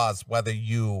state laws, whether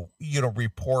you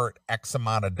report X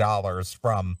amount of dollars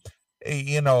from,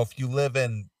 if you live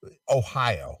in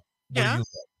Ohio, where you live,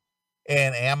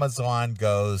 and Amazon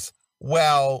goes,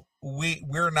 well,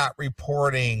 we're not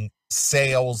reporting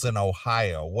sales in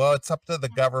Ohio. Well, it's up to the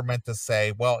government to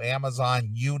say, well, Amazon,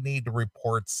 you need to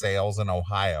report sales in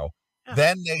Ohio. Yeah.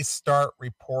 Then they start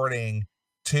reporting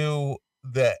to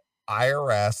the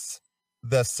IRS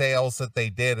the sales that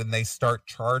they did, and they start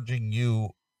charging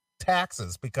you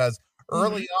taxes, because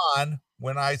early on,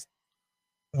 when I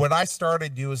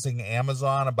started using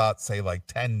Amazon about, say, like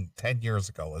 10 years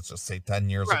ago, let's just say 10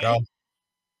 years ago,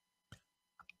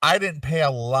 I didn't pay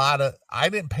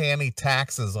any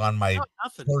taxes on my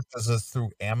purchases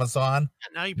through Amazon.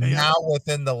 Yeah, now you pay. Now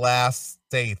within the last,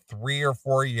 say, 3 or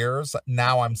 4 years,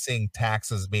 now I'm seeing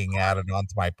taxes being added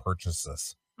onto my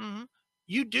purchases. Mm-hmm.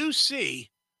 You do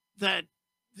see that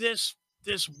this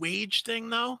wage thing,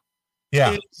 though,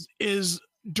 is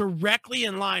directly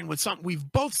in line with something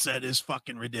we've both said is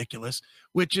fucking ridiculous,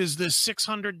 which is this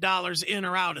 $600 in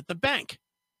or out at the bank.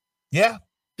 Yeah.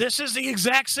 This is the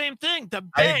exact same thing. The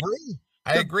bank.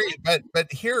 I agree.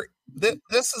 But here,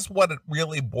 this is what it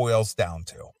really boils down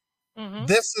to. Mm-hmm.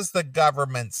 This is the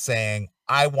government saying,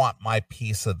 I want my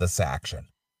piece of this action.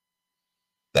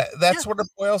 That's what it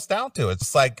boils down to.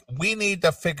 It's like, we need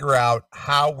to figure out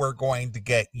how we're going to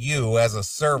get you as a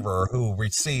server who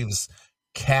receives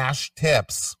cash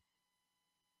tips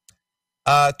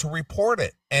to report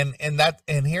it. And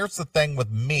here's the thing with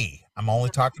me. I'm only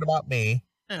talking about me.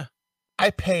 Yeah. I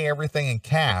pay everything in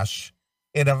cash.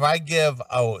 And if I give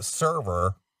a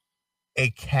server a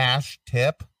cash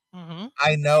tip,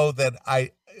 I know that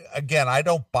I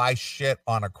don't buy shit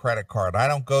on a credit card. I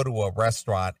don't go to a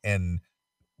restaurant and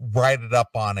write it up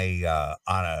on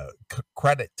a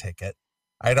credit ticket.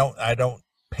 I don't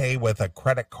pay with a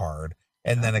credit card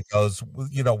and then it goes,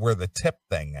 where the tip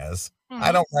thing is.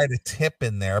 I don't write a tip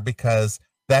in there because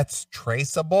that's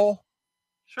traceable.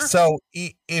 Sure. So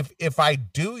if I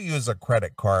do use a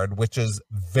credit card, which is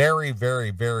very,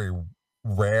 very, very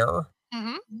rare,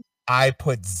 I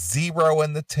put 0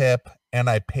 in the tip and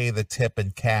I pay the tip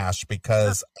in cash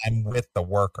because I'm with the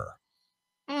worker.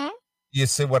 You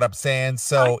see what I'm saying?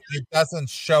 So it doesn't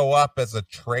show up as a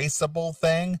traceable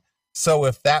thing. So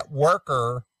if that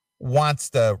worker wants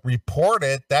to report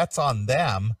it, that's on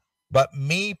them. But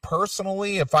me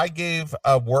personally, if I gave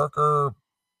a worker,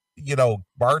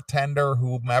 bartender,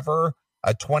 whomever,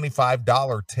 a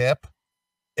 $25 tip,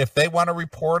 if they want to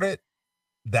report it,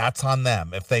 that's on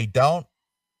them. If they don't,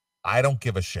 I don't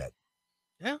give a shit.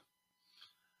 Yeah.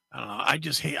 I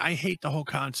don't know. I hate the whole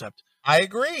concept. I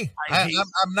agree.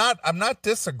 I'm not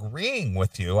disagreeing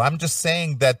with you. I'm just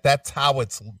saying that that's how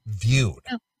it's viewed.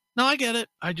 Yeah. No, I get it.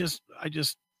 I just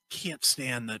can't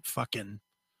stand that fucking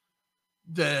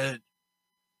that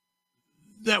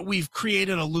we've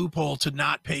created a loophole to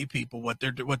not pay people what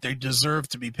they deserve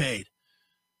to be paid.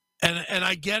 And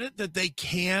I get it that they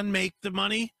can make the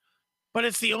money, but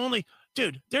it's the only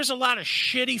dude. There's a lot of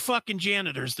shitty fucking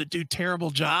janitors that do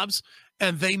terrible jobs,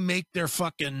 and they make their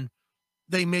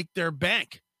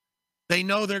bank. They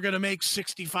know they're going to make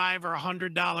 $65 or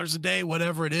 $100 a day,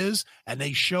 whatever it is, and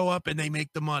they show up and they make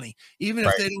the money. Even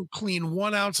if they don't clean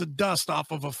 1 ounce of dust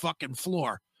off of a fucking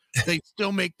floor, they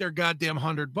still make their goddamn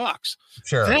 $100.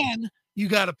 Sure. Then you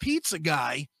got a pizza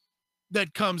guy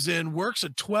that comes in, works a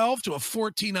 12 to a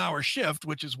 14-hour shift,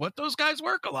 which is what those guys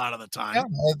work a lot of the time. Yeah,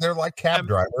 they're like cab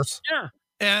drivers. Yeah.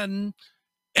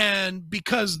 And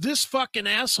because this fucking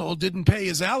asshole didn't pay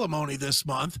his alimony this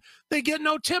month, they get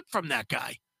no tip from that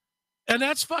guy. And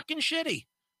that's fucking shitty.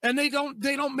 And they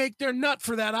don't make their nut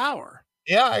for that hour.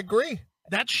 Yeah, I agree.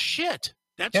 That's shit.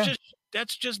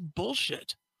 That's just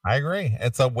bullshit. I agree.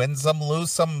 It's a win some,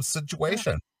 lose some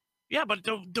situation. Yeah, but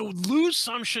the lose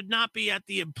some should not be at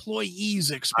the employee's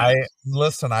expense.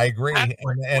 I agree.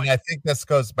 And I think this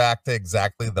goes back to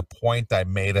exactly the point I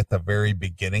made at the very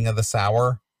beginning of this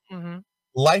hour.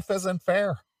 Life isn't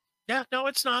fair. Yeah, no,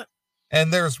 it's not.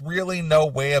 And there's really no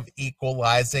way of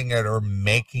equalizing it or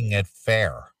making it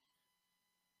fair.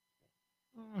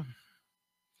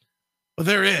 Well,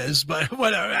 there is, but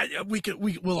whatever.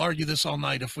 We'll argue this all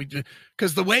night if we do,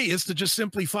 because the way is to just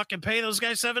simply fucking pay those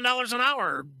guys $7 an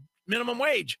hour minimum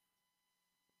wage.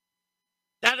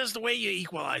 That is the way you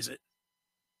equalize it.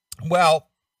 Well,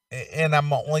 and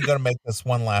I'm only going to make this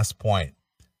one last point.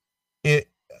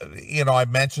 I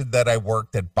mentioned that I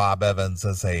worked at Bob Evans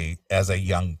as a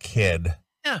young kid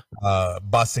Yeah.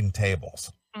 Bussing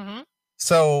tables. Mm-hmm.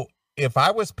 So if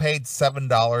I was paid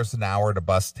 $7 an hour to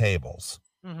bus tables,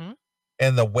 Mm-hmm.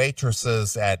 and the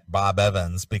waitresses at Bob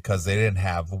Evans, because they didn't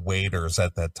have waiters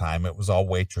at that time, it was all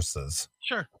waitresses,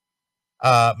 Sure.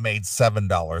 made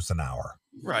 $7 an hour.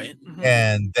 Right. Mm-hmm.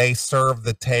 And they served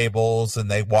the tables and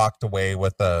they walked away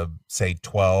with a, say,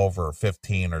 12 or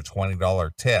 15 or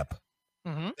 $20 tip.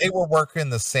 Mm-hmm. They were working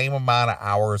the same amount of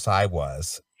hours I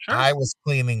was. Sure. I was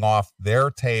cleaning off their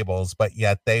tables, but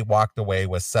yet they walked away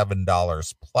with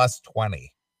 $7 plus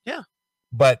 20. Yeah.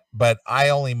 But I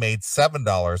only made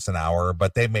 $7 an hour,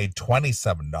 but they made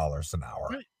 $27 an hour.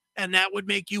 Right. And that would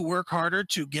make you work harder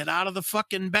to get out of the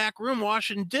fucking back room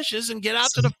washing dishes and get out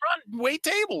to the front and wait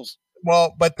tables.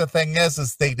 Well, but the thing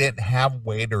is they didn't have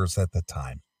waiters at the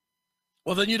time.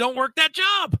 Well, then you don't work that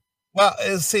job. Well,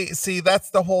 see,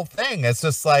 that's the whole thing. It's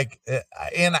just like,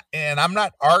 and I'm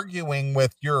not arguing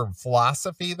with your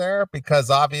philosophy there, because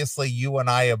obviously you and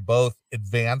I have both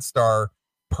advanced our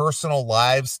personal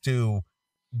lives to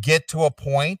get to a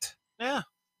point. Yeah.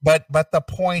 But the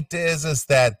point is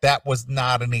that was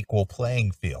not an equal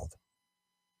playing field.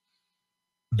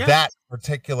 Yeah. That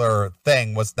particular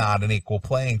thing was not an equal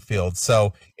playing field.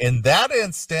 So in that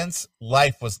instance,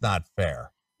 life was not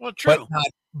fair. Well, true.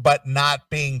 But not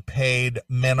being paid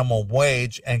minimum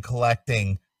wage and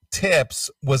collecting tips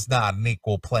was not an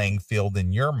equal playing field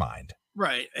in your mind.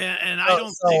 Right. And I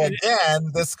don't so think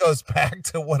again, this goes back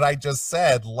to what I just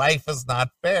said. Life is not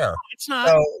fair. It's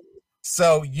not.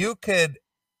 So you could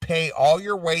pay all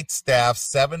your wait staff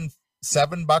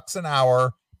 $7 an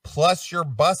hour plus your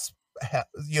bus,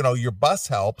 your bus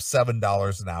help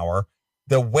 $7 an hour.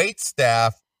 The wait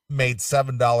staff made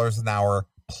 $7 an hour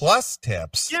plus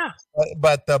tips. Yeah.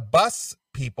 But the bus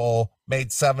people made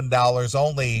 $7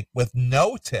 only with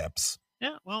no tips.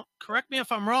 Yeah, well, correct me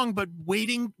if I'm wrong, but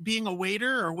being a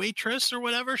waiter or waitress or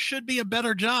whatever should be a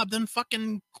better job than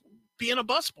fucking being a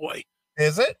busboy.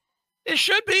 Is it? It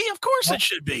should be. Of course it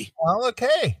should be. Well,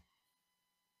 okay.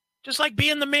 Just like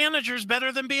being the manager is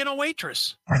better than being a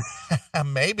waitress.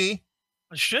 Maybe.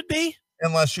 It should be.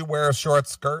 Unless you wear a short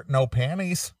skirt, no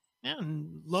panties. Yeah,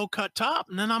 and low cut top,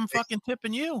 and then I'm fucking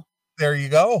tipping you. There you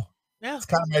go. Yeah. That's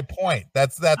kind of my point.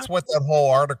 That's what that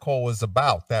whole article was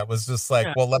about. That was just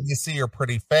like, well, let me see your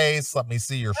pretty face. Let me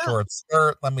see your short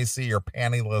skirt. Let me see your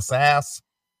pantyless ass.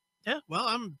 Yeah, well,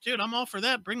 I'm all for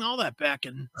that. Bring all that back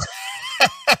and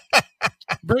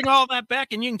bring all that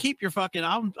back, and you can keep your fucking.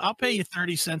 I'll pay you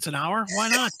 30 cents an hour. Why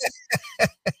not?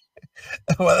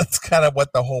 Well, that's kind of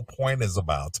what the whole point is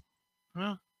about.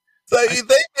 Well, so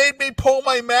they made me pull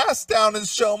my mask down and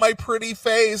show my pretty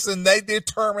face, and they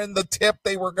determined the tip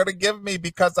they were going to give me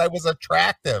because I was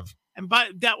attractive. And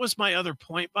that was my other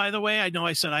point, by the way. I know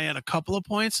I said I had a couple of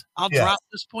points. I'll drop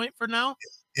this point for now.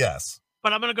 Yes.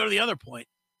 But I'm going to go to the other point.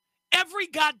 Every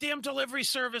goddamn delivery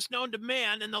service known to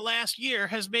man in the last year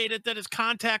has made it that it's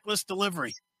contactless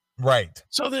delivery. Right.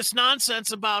 So this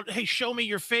nonsense about, hey, show me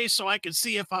your face so I can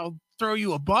see if I'll throw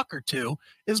you a buck or two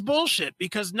is bullshit,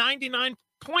 because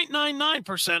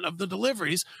 99.99% of the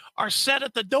deliveries are set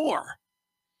at the door.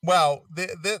 Well,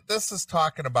 this is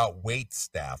talking about wait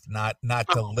staff, not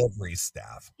delivery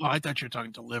staff. Oh, I thought you were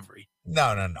talking delivery.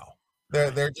 No.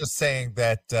 They're just saying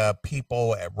that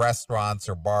people at restaurants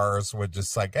or bars would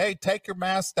just like, hey, take your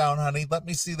mask down, honey. Let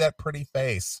me see that pretty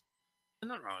face.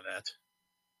 Nothing wrong with that.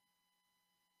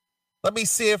 Let me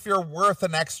see if you're worth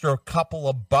an extra couple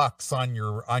of bucks on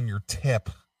your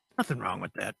tip. Nothing wrong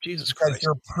with that. Jesus Christ. Christ.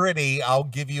 You're pretty. I'll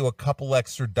give you a couple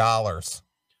extra dollars.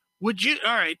 Would you?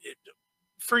 All right.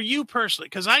 For you personally,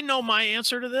 because I know my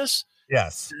answer to this.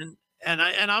 Yes. And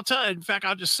I'll tell you, in fact,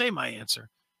 I'll just say my answer.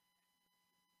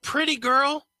 Pretty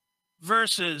girl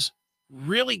versus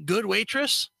really good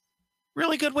waitress.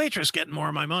 Really good waitress getting more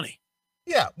of my money.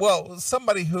 Yeah, well,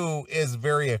 somebody who is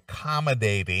very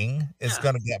accommodating is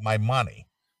going to get my money.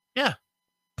 Yeah.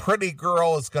 Pretty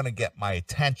girl is going to get my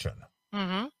attention.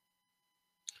 Mm-hmm.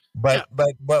 But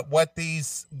what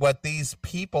these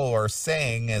people are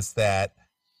saying is that,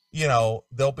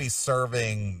 they'll be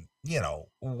serving,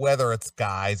 whether it's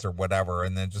guys or whatever,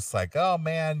 and then just like, oh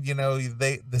man,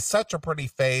 they're such a pretty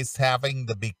face, having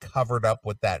to be covered up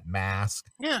with that mask.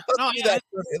 Yeah.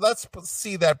 Let's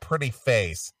see that pretty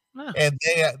face. Yeah. And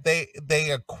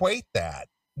they equate that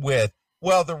with,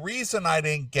 well, the reason I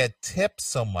didn't get tips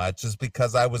so much is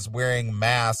because I was wearing a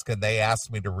mask and they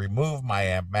asked me to remove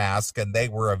my mask and they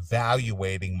were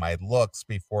evaluating my looks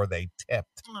before they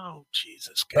tipped. Oh,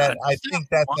 Jesus God. And I think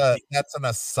that's an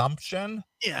assumption.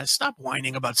 Yeah, stop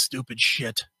whining about stupid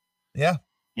shit. Yeah.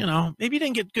 Maybe you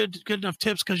didn't get good enough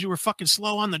tips because you were fucking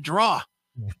slow on the draw.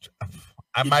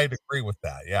 I might agree with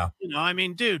that, yeah. I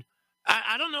mean, dude,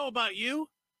 I don't know about you,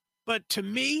 but to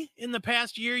me, in the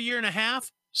past year and a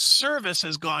half, service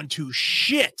has gone to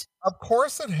shit. Of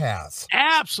course it has.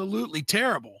 Absolutely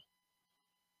terrible.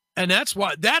 And that's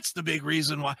the big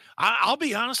reason why. I'll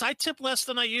be honest, I tip less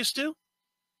than I used to.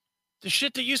 The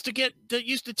shit that used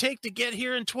to take to get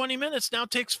here in 20 minutes now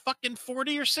takes fucking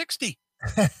 40 or 60.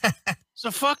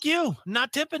 So fuck you. I'm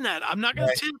not tipping that. I'm not going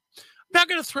to tip. I'm not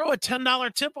going to throw a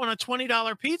 $10 tip on a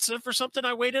 $20 pizza for something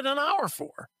I waited an hour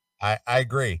for. I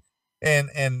agree.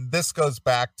 And this goes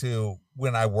back to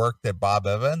when I worked at Bob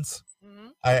Evans. Mm-hmm.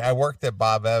 I worked at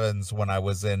Bob Evans when I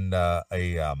was in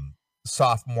a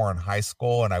sophomore in high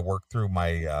school, and I worked through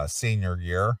my senior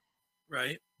year.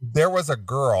 Right. There was a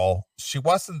girl. She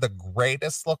wasn't the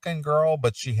greatest looking girl,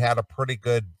 but she had a pretty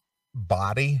good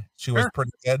body. She was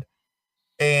pretty good.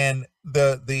 And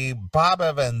the Bob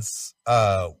Evans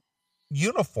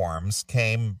uniforms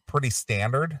came pretty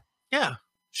standard. Yeah.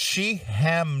 She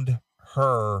hemmed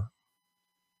her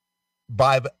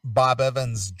Bob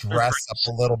Evans dress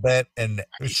up a little bit and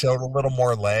showed a little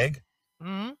more leg.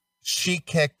 Mm-hmm. She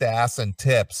kicked ass and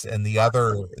tips, and the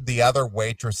other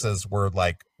waitresses were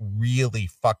like really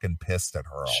fucking pissed at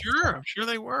her. Sure, I'm sure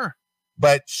they were.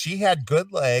 But she had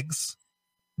good legs.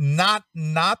 Not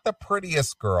the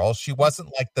prettiest girl. She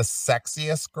wasn't like the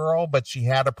sexiest girl, but she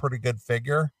had a pretty good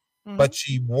figure. Mm-hmm. But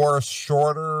she wore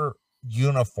shorter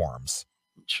uniforms.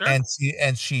 Sure.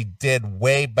 And she did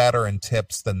way better in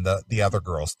tips than the other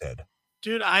girls did.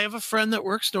 Dude, I have a friend that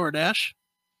works DoorDash,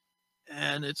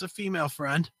 and it's a female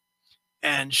friend.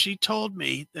 And she told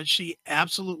me that she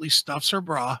absolutely stuffs her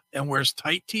bra and wears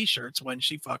tight t-shirts when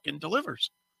she fucking delivers.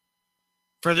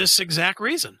 For this exact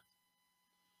reason.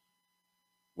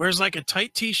 Wears like a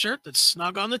tight t-shirt that's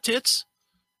snug on the tits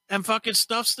and fucking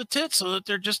stuffs the tits so that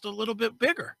they're just a little bit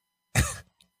bigger.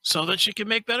 So that she can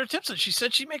make better tips. And she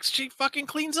said she fucking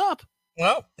cleans up.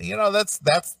 Well, that's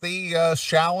the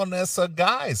shallowness of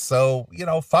guys. So,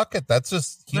 fuck it. That's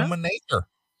just human nature.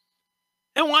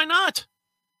 And why not?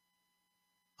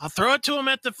 I'll throw it to him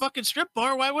at the fucking strip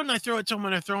bar. Why wouldn't I throw it to him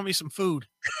when they're throwing me some food?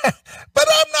 But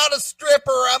I'm not a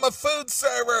stripper. I'm a food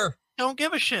server. Don't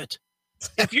give a shit.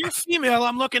 If you're female,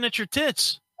 I'm looking at your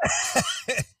tits.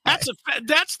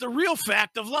 That's the real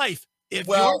fact of life. If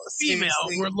you're female,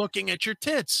 we're looking at your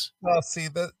tits. Well,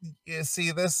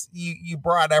 you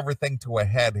brought everything to a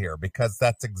head here, because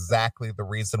that's exactly the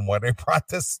reason why I brought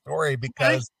this story,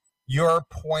 because you're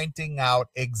pointing out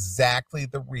exactly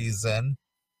the reason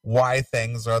why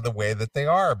things are the way that they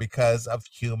are, because of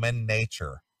human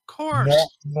nature. Of course.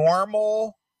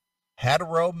 Normal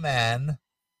hetero men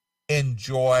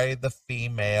enjoy the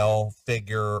female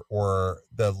figure or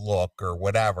the look or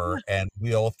whatever, and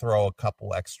we'll throw a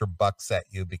couple extra bucks at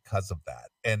you because of that.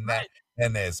 And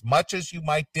and as much as you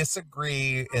might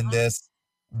disagree in this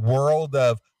world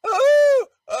of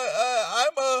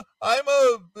I'm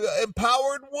a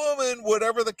empowered woman,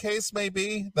 whatever the case may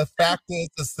be, the fact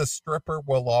is the stripper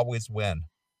will always win.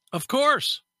 Of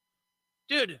course.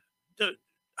 Dude, the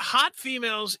hot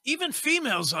females, even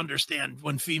females understand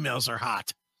when females are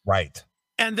hot. Right.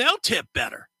 And they'll tip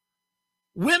better.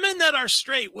 Women that are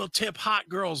straight will tip hot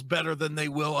girls better than they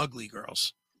will ugly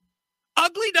girls.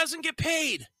 Ugly doesn't get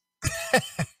paid.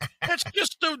 That's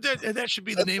just that should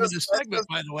be the name of this segment,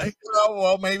 by the way.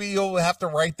 Well, maybe you'll have to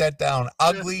write that down.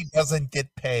 Ugly doesn't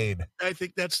get paid. I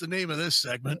think that's the name of this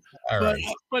segment. All right.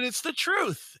 But it's the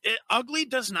truth. Ugly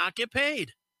does not get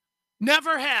paid.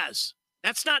 Never has.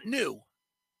 That's not new.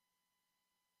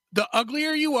 The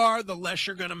uglier you are, the less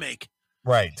you're going to make.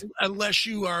 Right. Unless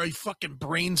you are a fucking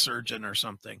brain surgeon or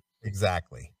something.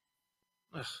 Exactly.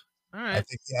 Ugh. All right.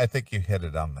 I think you hit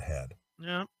it on the head.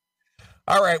 Yeah.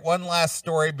 All right. One last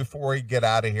story before we get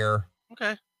out of here.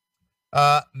 Okay.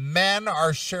 Men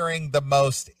are sharing the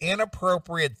most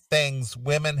inappropriate things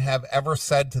women have ever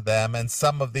said to them, and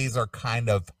some of these are kind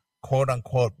of quote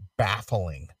unquote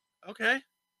baffling. Okay.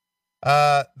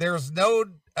 There's no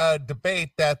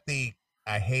debate that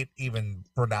I hate even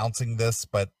pronouncing this,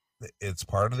 but it's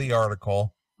part of the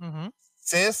article. Mm-hmm.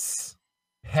 Cis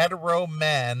hetero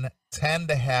men tend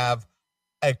to have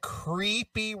a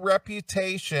creepy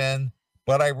reputation,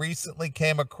 but I recently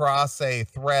came across a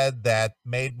thread that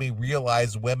made me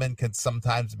realize women can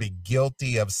sometimes be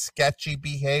guilty of sketchy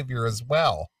behavior as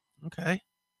well. Okay.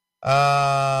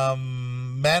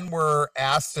 Men were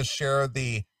asked to share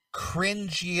the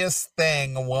cringiest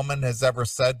thing a woman has ever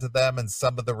said to them, and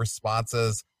some of the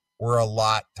responses were a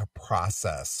lot to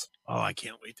process. Oh, I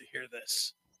can't wait to hear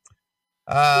this.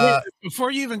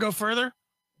 Before you even go further,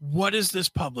 what is this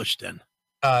published in?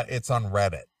 It's on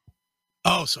Reddit.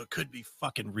 Oh, so it could be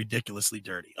fucking ridiculously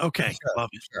dirty. Okay. Sure, love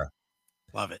it. Sure.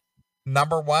 Love it.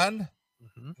 Number one,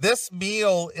 This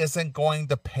meal isn't going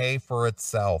to pay for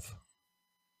itself.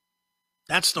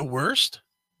 That's the worst?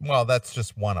 Well, that's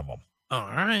just one of them. All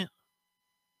right.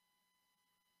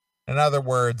 In other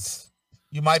words,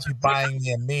 you might be buying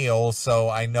me a meal, so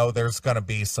I know there's going to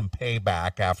be some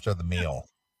payback after the meal.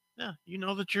 Yeah, you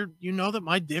know that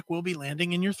my dick will be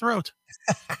landing in your throat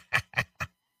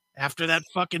after that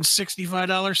fucking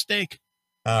 $65 steak.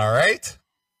 All right.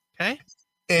 Okay.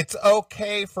 It's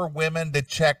okay for women to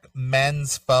check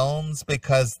men's phones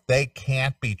because they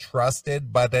can't be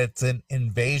trusted, but it's an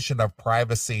invasion of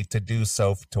privacy to do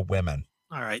so to women.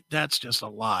 All right, that's just a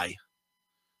lie.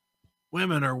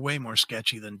 Women are way more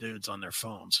sketchy than dudes on their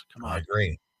phones. Come on. I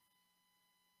agree.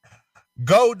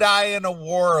 Go die in a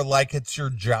war like it's your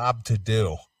job to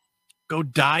do. Go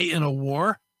die in a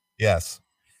war? Yes.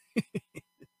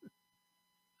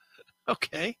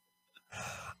 Okay.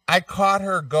 I caught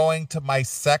her going to my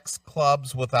sex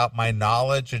clubs without my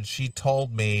knowledge, and she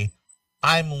told me,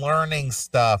 I'm learning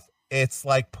stuff. It's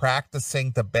like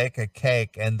practicing to bake a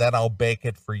cake, and then I'll bake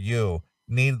it for you.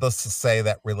 Needless to say,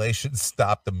 that relations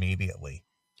stopped immediately.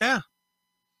 Yeah.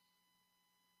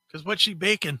 Because what's she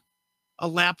baking? A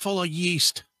lap full of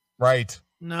yeast. Right.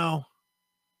 No.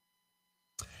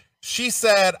 She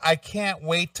said, I can't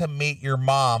wait to meet your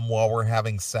mom while we're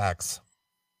having sex.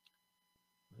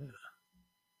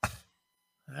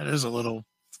 That is a little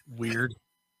weird.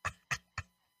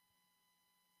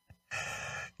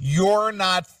 You're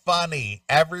not funny.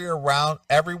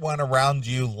 Everyone around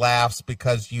you laughs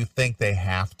because you think they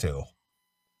have to.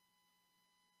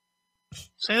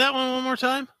 Say that one more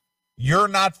time. You're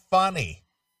not funny.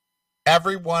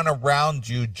 Everyone around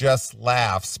you just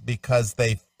laughs because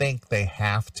they think they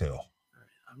have to. All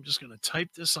right, I'm just going to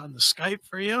type this on the Skype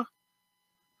for you.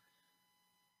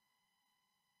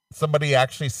 Somebody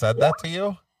actually said that to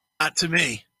you? Not to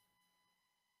me.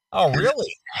 Oh,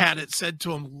 really? Had it said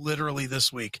to him literally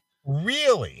this week.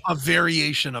 Really? A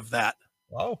variation of that.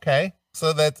 Okay.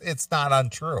 So it's not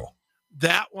untrue.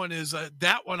 That one is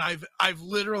that one I've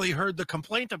literally heard the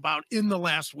complaint about in the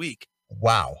last week.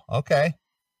 Wow. Okay.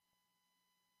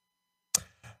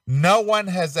 No one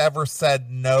has ever said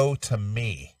no to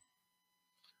me.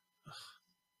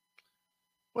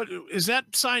 What is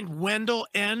that signed? Wendell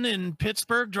N in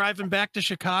Pittsburgh driving back to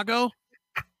Chicago?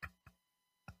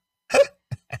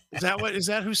 Is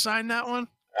that who signed that one?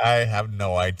 I have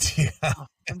no idea.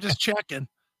 I'm just checking.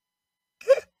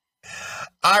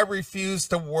 I refuse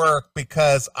to work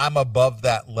because I'm above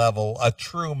that level. A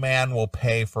true man will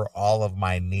pay for all of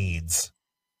my needs.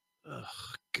 Oh,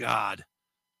 God.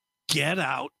 Get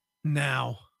out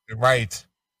now. Right.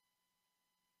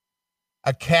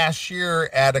 A cashier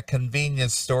at a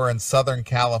convenience store in Southern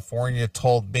California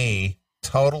told me,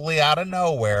 totally out of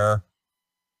nowhere,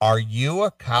 are you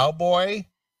a cowboy?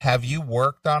 Have you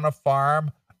worked on a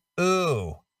farm?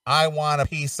 Ooh, I want a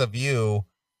piece of you.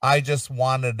 I just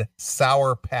wanted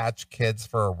Sour Patch Kids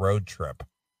for a road trip.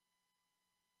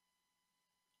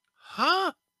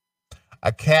 Huh?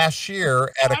 A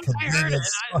cashier at a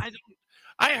convenience store.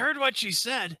 I heard what she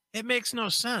said. It makes no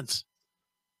sense.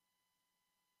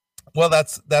 Well,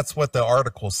 that's what the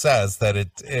article says, that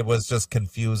it was just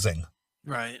confusing.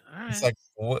 Right. All right. It's like,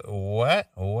 what?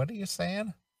 What are you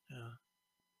saying? Yeah.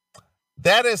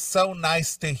 That is so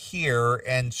nice to hear,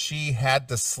 and she had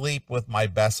to sleep with my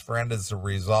best friend as a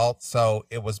result, so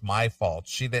it was my fault.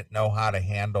 She didn't know how to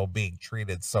handle being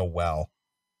treated so well.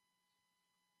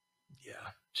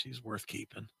 Yeah, she's worth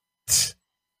keeping.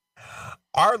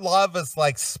 Our love is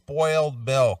like spoiled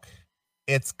milk.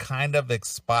 It's kind of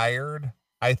expired.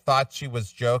 I thought she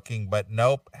was joking, but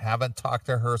nope, haven't talked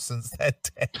to her since that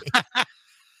day.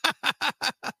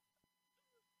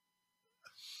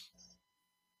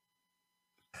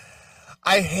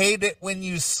 I hate it when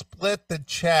you split the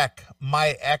check.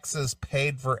 My exes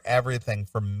paid for everything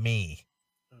for me.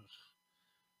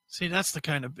 See, that's the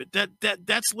kind of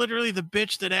that's literally the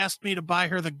bitch that asked me to buy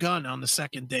her the gun on the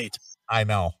second date. I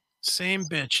know. Same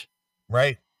bitch.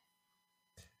 Right.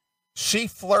 She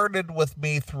flirted with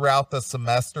me throughout the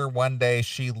semester. One day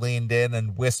she leaned in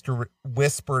and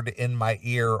whispered in my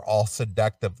ear all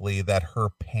seductively that her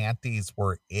panties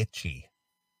were itchy.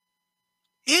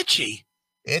 Itchy?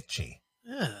 Itchy.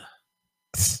 Yeah.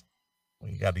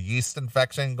 You got a yeast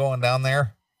infection going down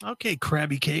there? Okay,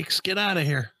 Krabby Cakes, get out of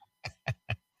here.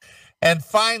 And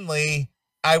finally,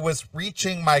 I was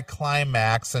reaching my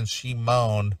climax and she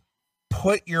moaned,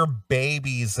 "Put your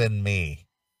babies in me."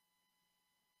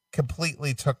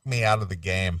 Completely took me out of the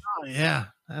game. Oh yeah,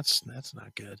 that's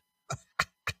not good.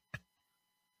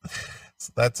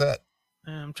 So that's it.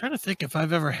 I'm trying to think if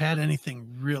I've ever had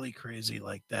anything really crazy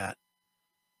like that.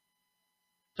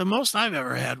 The most I've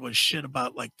ever had was shit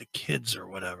about like the kids or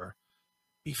whatever.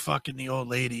 Be fucking the old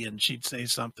lady and she'd say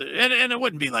something, and it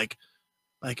wouldn't be like,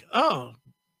 oh,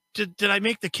 did I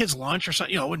make the kids lunch or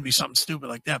something? You know, it wouldn't be something stupid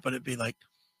like that, but it'd be like,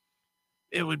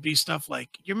 it would be stuff like,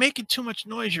 you're making too much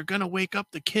noise, you're gonna wake up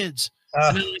the kids.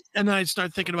 And then I'd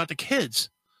start thinking about the kids.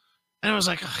 And I was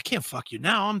like, oh, I can't fuck you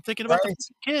now. I'm thinking about the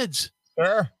kids.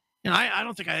 Sure. You know, I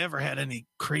don't think I ever had any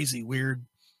crazy weird,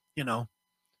 you know,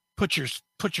 put your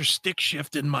stick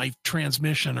shift in my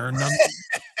transmission or nothing,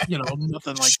 you know,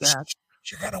 nothing like that.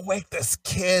 You're gonna wake this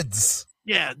kids.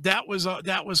 Yeah, that was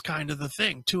kind of the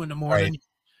thing. 2 a.m. Right.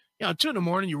 You know, 2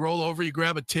 a.m, you roll over, you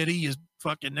grab a titty, you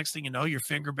fucking, next thing you know, you're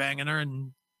finger banging her,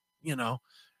 and you know,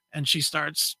 and she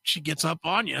gets up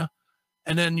on you,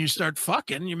 and then you start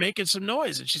fucking, you're making some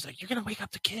noise, and she's like, you're gonna wake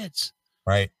up the kids.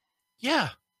 Right. Yeah,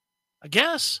 I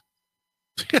guess.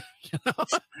 You know?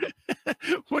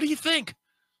 What do you think?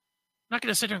 I'm not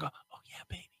gonna sit there and go, oh yeah,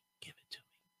 baby, give it to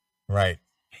me. Right.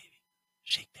 Baby,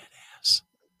 shake that ass.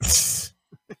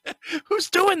 Who's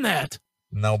doing that?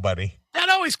 Nobody. That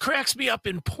always cracks me up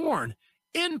in porn.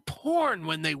 In porn,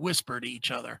 when they whisper to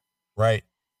each other. Right.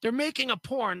 They're making a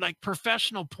porn, like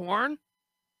professional porn.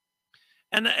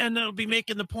 And they'll be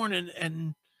making the porn,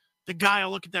 and the guy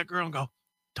will look at that girl and go,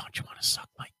 don't you want to suck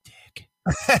my dick?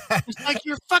 It's like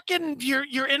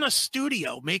you're in a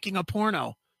studio making a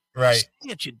porno. Right.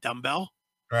 Get you dumbbell.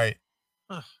 Right.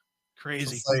 Ugh,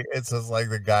 crazy. It's just like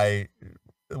the guy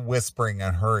whispering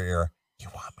in her ear, you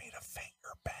want me to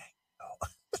finger bang? Oh.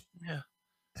 Yeah.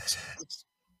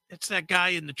 It's that guy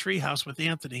in the treehouse with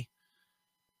Anthony.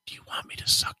 Do you want me to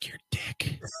suck your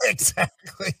dick?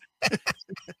 Exactly.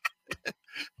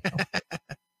 I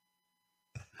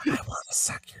want to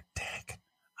suck your dick.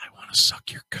 I want to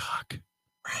suck your cock.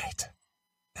 Right.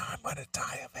 Now I'm going to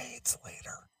die of AIDS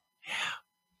later. Yeah.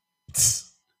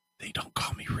 They don't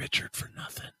call me Richard for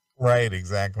nothing. Right,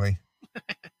 exactly.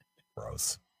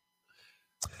 Gross.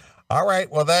 All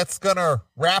right, well, that's going to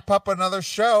wrap up another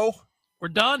show. We're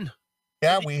done.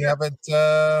 Yeah, we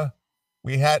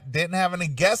didn't have any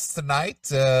guests tonight,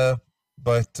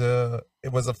 but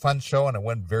it was a fun show and it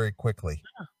went very quickly.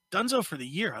 Yeah, Dunzo for the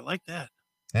year. I like that.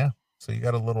 Yeah, so you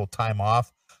got a little time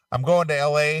off. I'm going to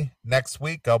LA next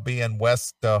week. I'll be in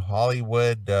West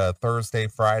Hollywood Thursday,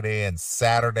 Friday, and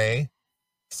Saturday.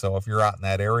 So if you're out in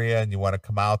that area and you want to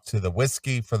come out to the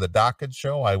Whiskey for the Docket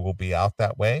show, I will be out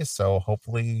that way. So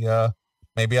hopefully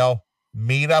maybe I'll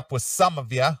meet up with some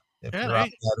of you if you're out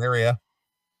in that area.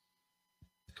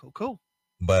 Cool.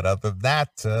 But other than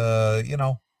that, you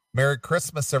know, Merry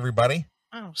Christmas, everybody.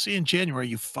 Oh, see you in January,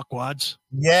 you fuckwads.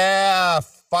 Yeah,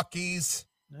 fuckies.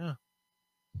 Yeah.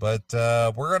 But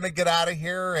we're going to get out of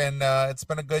here, and it's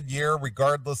been a good year,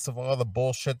 regardless of all the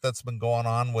bullshit that's been going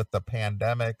on with the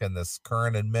pandemic and this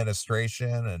current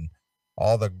administration and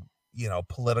all the, you know,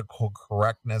 political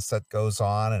correctness that goes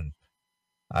on. And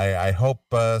I hope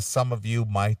some of you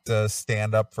might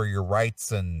stand up for your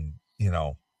rights and, you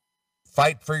know,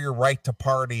 fight for your right to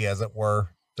party, as it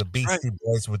were, the Beastie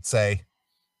Boys would say.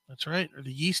 That's right. Or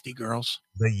the Yeasty Girls.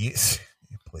 The yeast,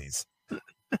 please.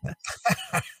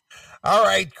 All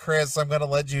right, Chris, I'm going to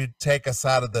let you take us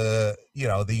out of the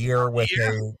year with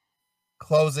a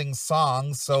closing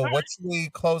song. So what should we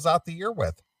close out the year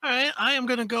with? All right. I am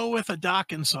going to go with a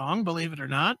Dokken song, believe it or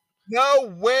not.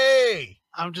 No way.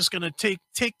 I'm just going to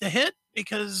take the hit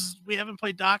because we haven't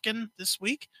played Dokken this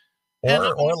week.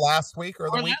 Or last week or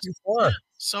the week before. Yeah.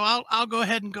 So I'll go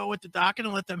ahead and go with the Dokken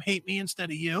and let them hate me instead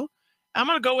of you. I'm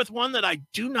going to go with one that I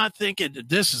do not think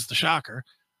this is the shocker.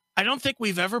 I don't think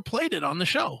we've ever played it on the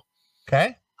show.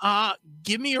 Okay.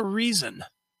 Give Me a Reason.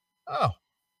 Oh,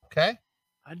 okay.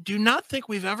 I do not think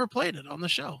we've ever played it on the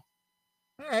show.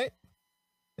 All right.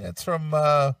 It's from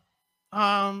Stand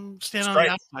on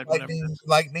the Outside.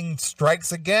 Lightning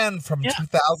Strikes Again from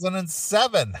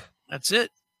 2007. That's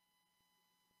it.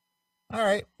 All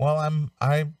right. Well,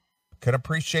 I can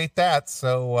appreciate that.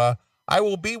 So I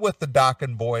will be with the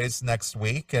Dokken boys next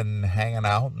week and hanging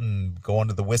out and going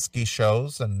to the whiskey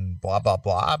shows and blah, blah,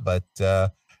 blah. But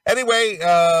anyway,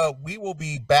 we will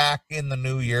be back in the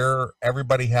new year.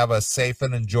 Everybody have a safe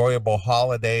and enjoyable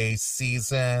holiday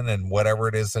season and whatever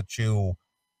it is that you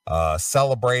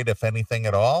celebrate, if anything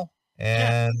at all.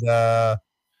 And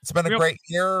it's been a great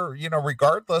year, you know,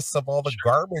 regardless of all the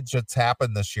garbage that's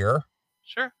happened this year.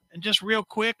 Sure. And just real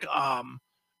quick,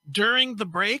 during the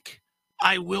break,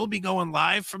 I will be going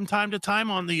live from time to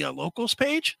time on the locals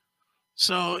page.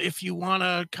 So if you want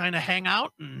to kind of hang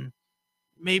out and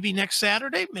maybe next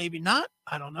Saturday, maybe not,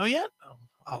 I don't know yet.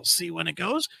 I'll see when it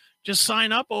goes. Just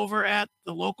sign up over at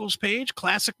the locals page,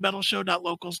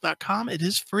 classicmetalshow.locals.com. It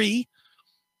is free.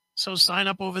 So sign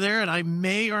up over there, and I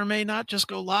may or may not just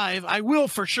go live. I will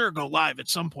for sure go live at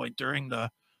some point during the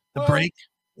break.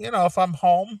 If I'm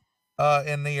home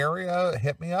in the area,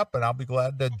 hit me up, and I'll be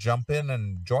glad to jump in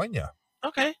and join you.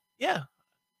 Okay. Yeah.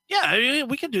 Yeah, I mean,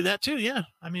 we can do that too. Yeah.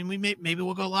 I mean, maybe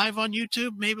we'll go live on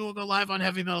YouTube. Maybe we'll go live on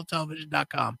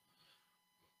heavymetaltelevision.com.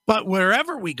 But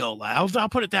wherever we go live, I'll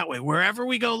put it that way. Wherever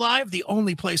we go live, the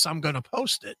only place I'm going to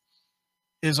post it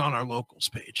is on our locals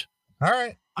page. All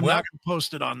right. I'm not going to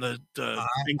post it on the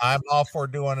I'm all for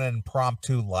doing an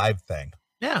impromptu live thing.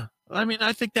 Yeah. I mean,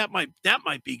 I think that might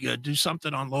be good. Do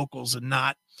something on locals and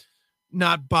not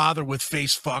bother with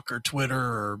Facebook or Twitter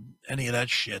or any of that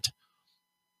shit.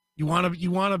 You want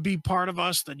to be part of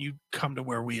us, then you come to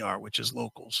where we are, which is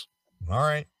locals. All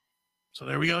right. So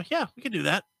there we go. Yeah, we can do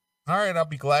that. All right. I'll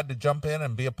be glad to jump in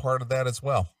and be a part of that as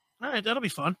well. All right. That'll be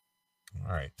fun.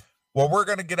 All right. Well, we're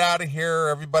going to get out of here.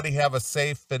 Everybody have a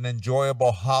safe and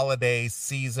enjoyable holiday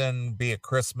season, be it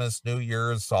Christmas, New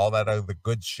Year's, all that other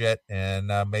good shit.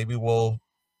 And maybe we'll,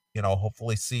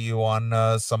 hopefully see you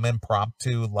on some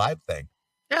impromptu live thing.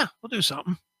 Yeah, we'll do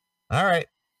something. All right.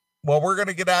 Well, we're going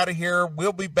to get out of here.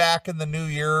 We'll be back in the new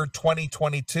year,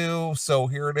 2022. So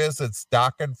here it is. It's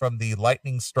Dokken from the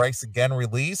Lightning Strikes Again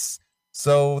release.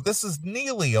 So this is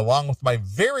Neely along with my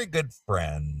very good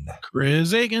friend,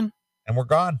 Chris Aiken. And we're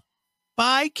gone.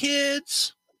 Bye,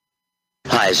 kids.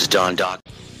 Hi, this is Don Doc.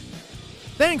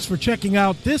 Thanks for checking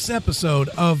out this episode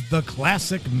of The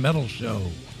Classic Metal Show.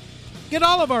 Get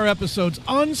all of our episodes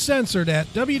uncensored at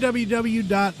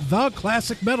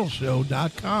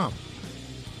www.theclassicmetalshow.com.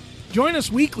 Join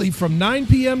us weekly from 9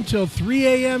 p.m. till 3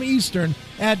 a.m. Eastern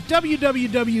at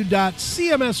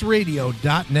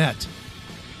www.cmsradio.net.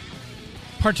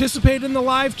 Participate in the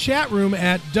live chat room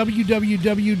at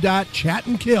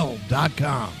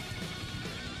www.chatandkill.com.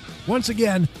 Once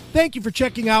again, thank you for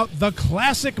checking out The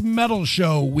Classic Metal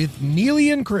Show with Neely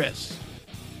and Chris.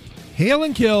 Hail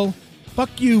and kill,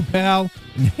 fuck you, pal,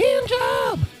 and hand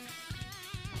job!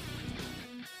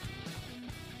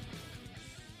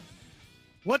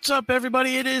 What's up,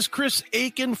 everybody? It is Chris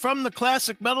Aiken from The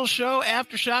Classic Metal Show,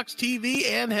 Aftershocks TV,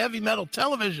 and Heavy Metal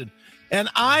Television. And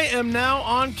I am now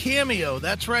on Cameo.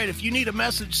 That's right. If you need a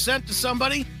message sent to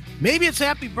somebody, maybe it's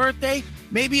happy birthday,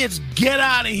 maybe it's get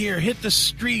out of here, hit the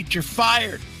street, you're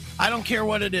fired. I don't care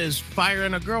what it is.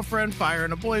 Firing a girlfriend,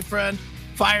 firing a boyfriend,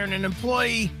 firing an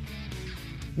employee,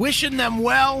 wishing them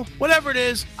well, whatever it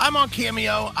is, I'm on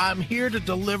Cameo. I'm here to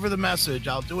deliver the message.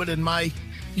 I'll do it in my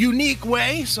unique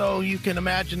way, so you can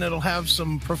imagine it'll have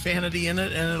some profanity in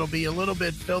it and it'll be a little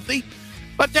bit filthy,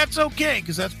 but that's okay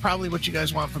because that's probably what you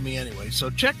guys want from me anyway. So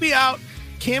check me out,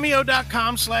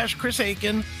 cameo.com/Chris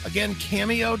Aiken. Again,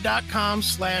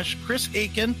 cameo.com/Chris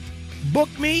Aiken. Book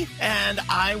me and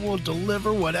I will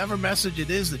deliver whatever message it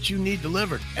is that you need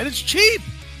delivered, and it's cheap,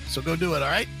 so go do it. All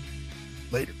right,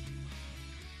 later.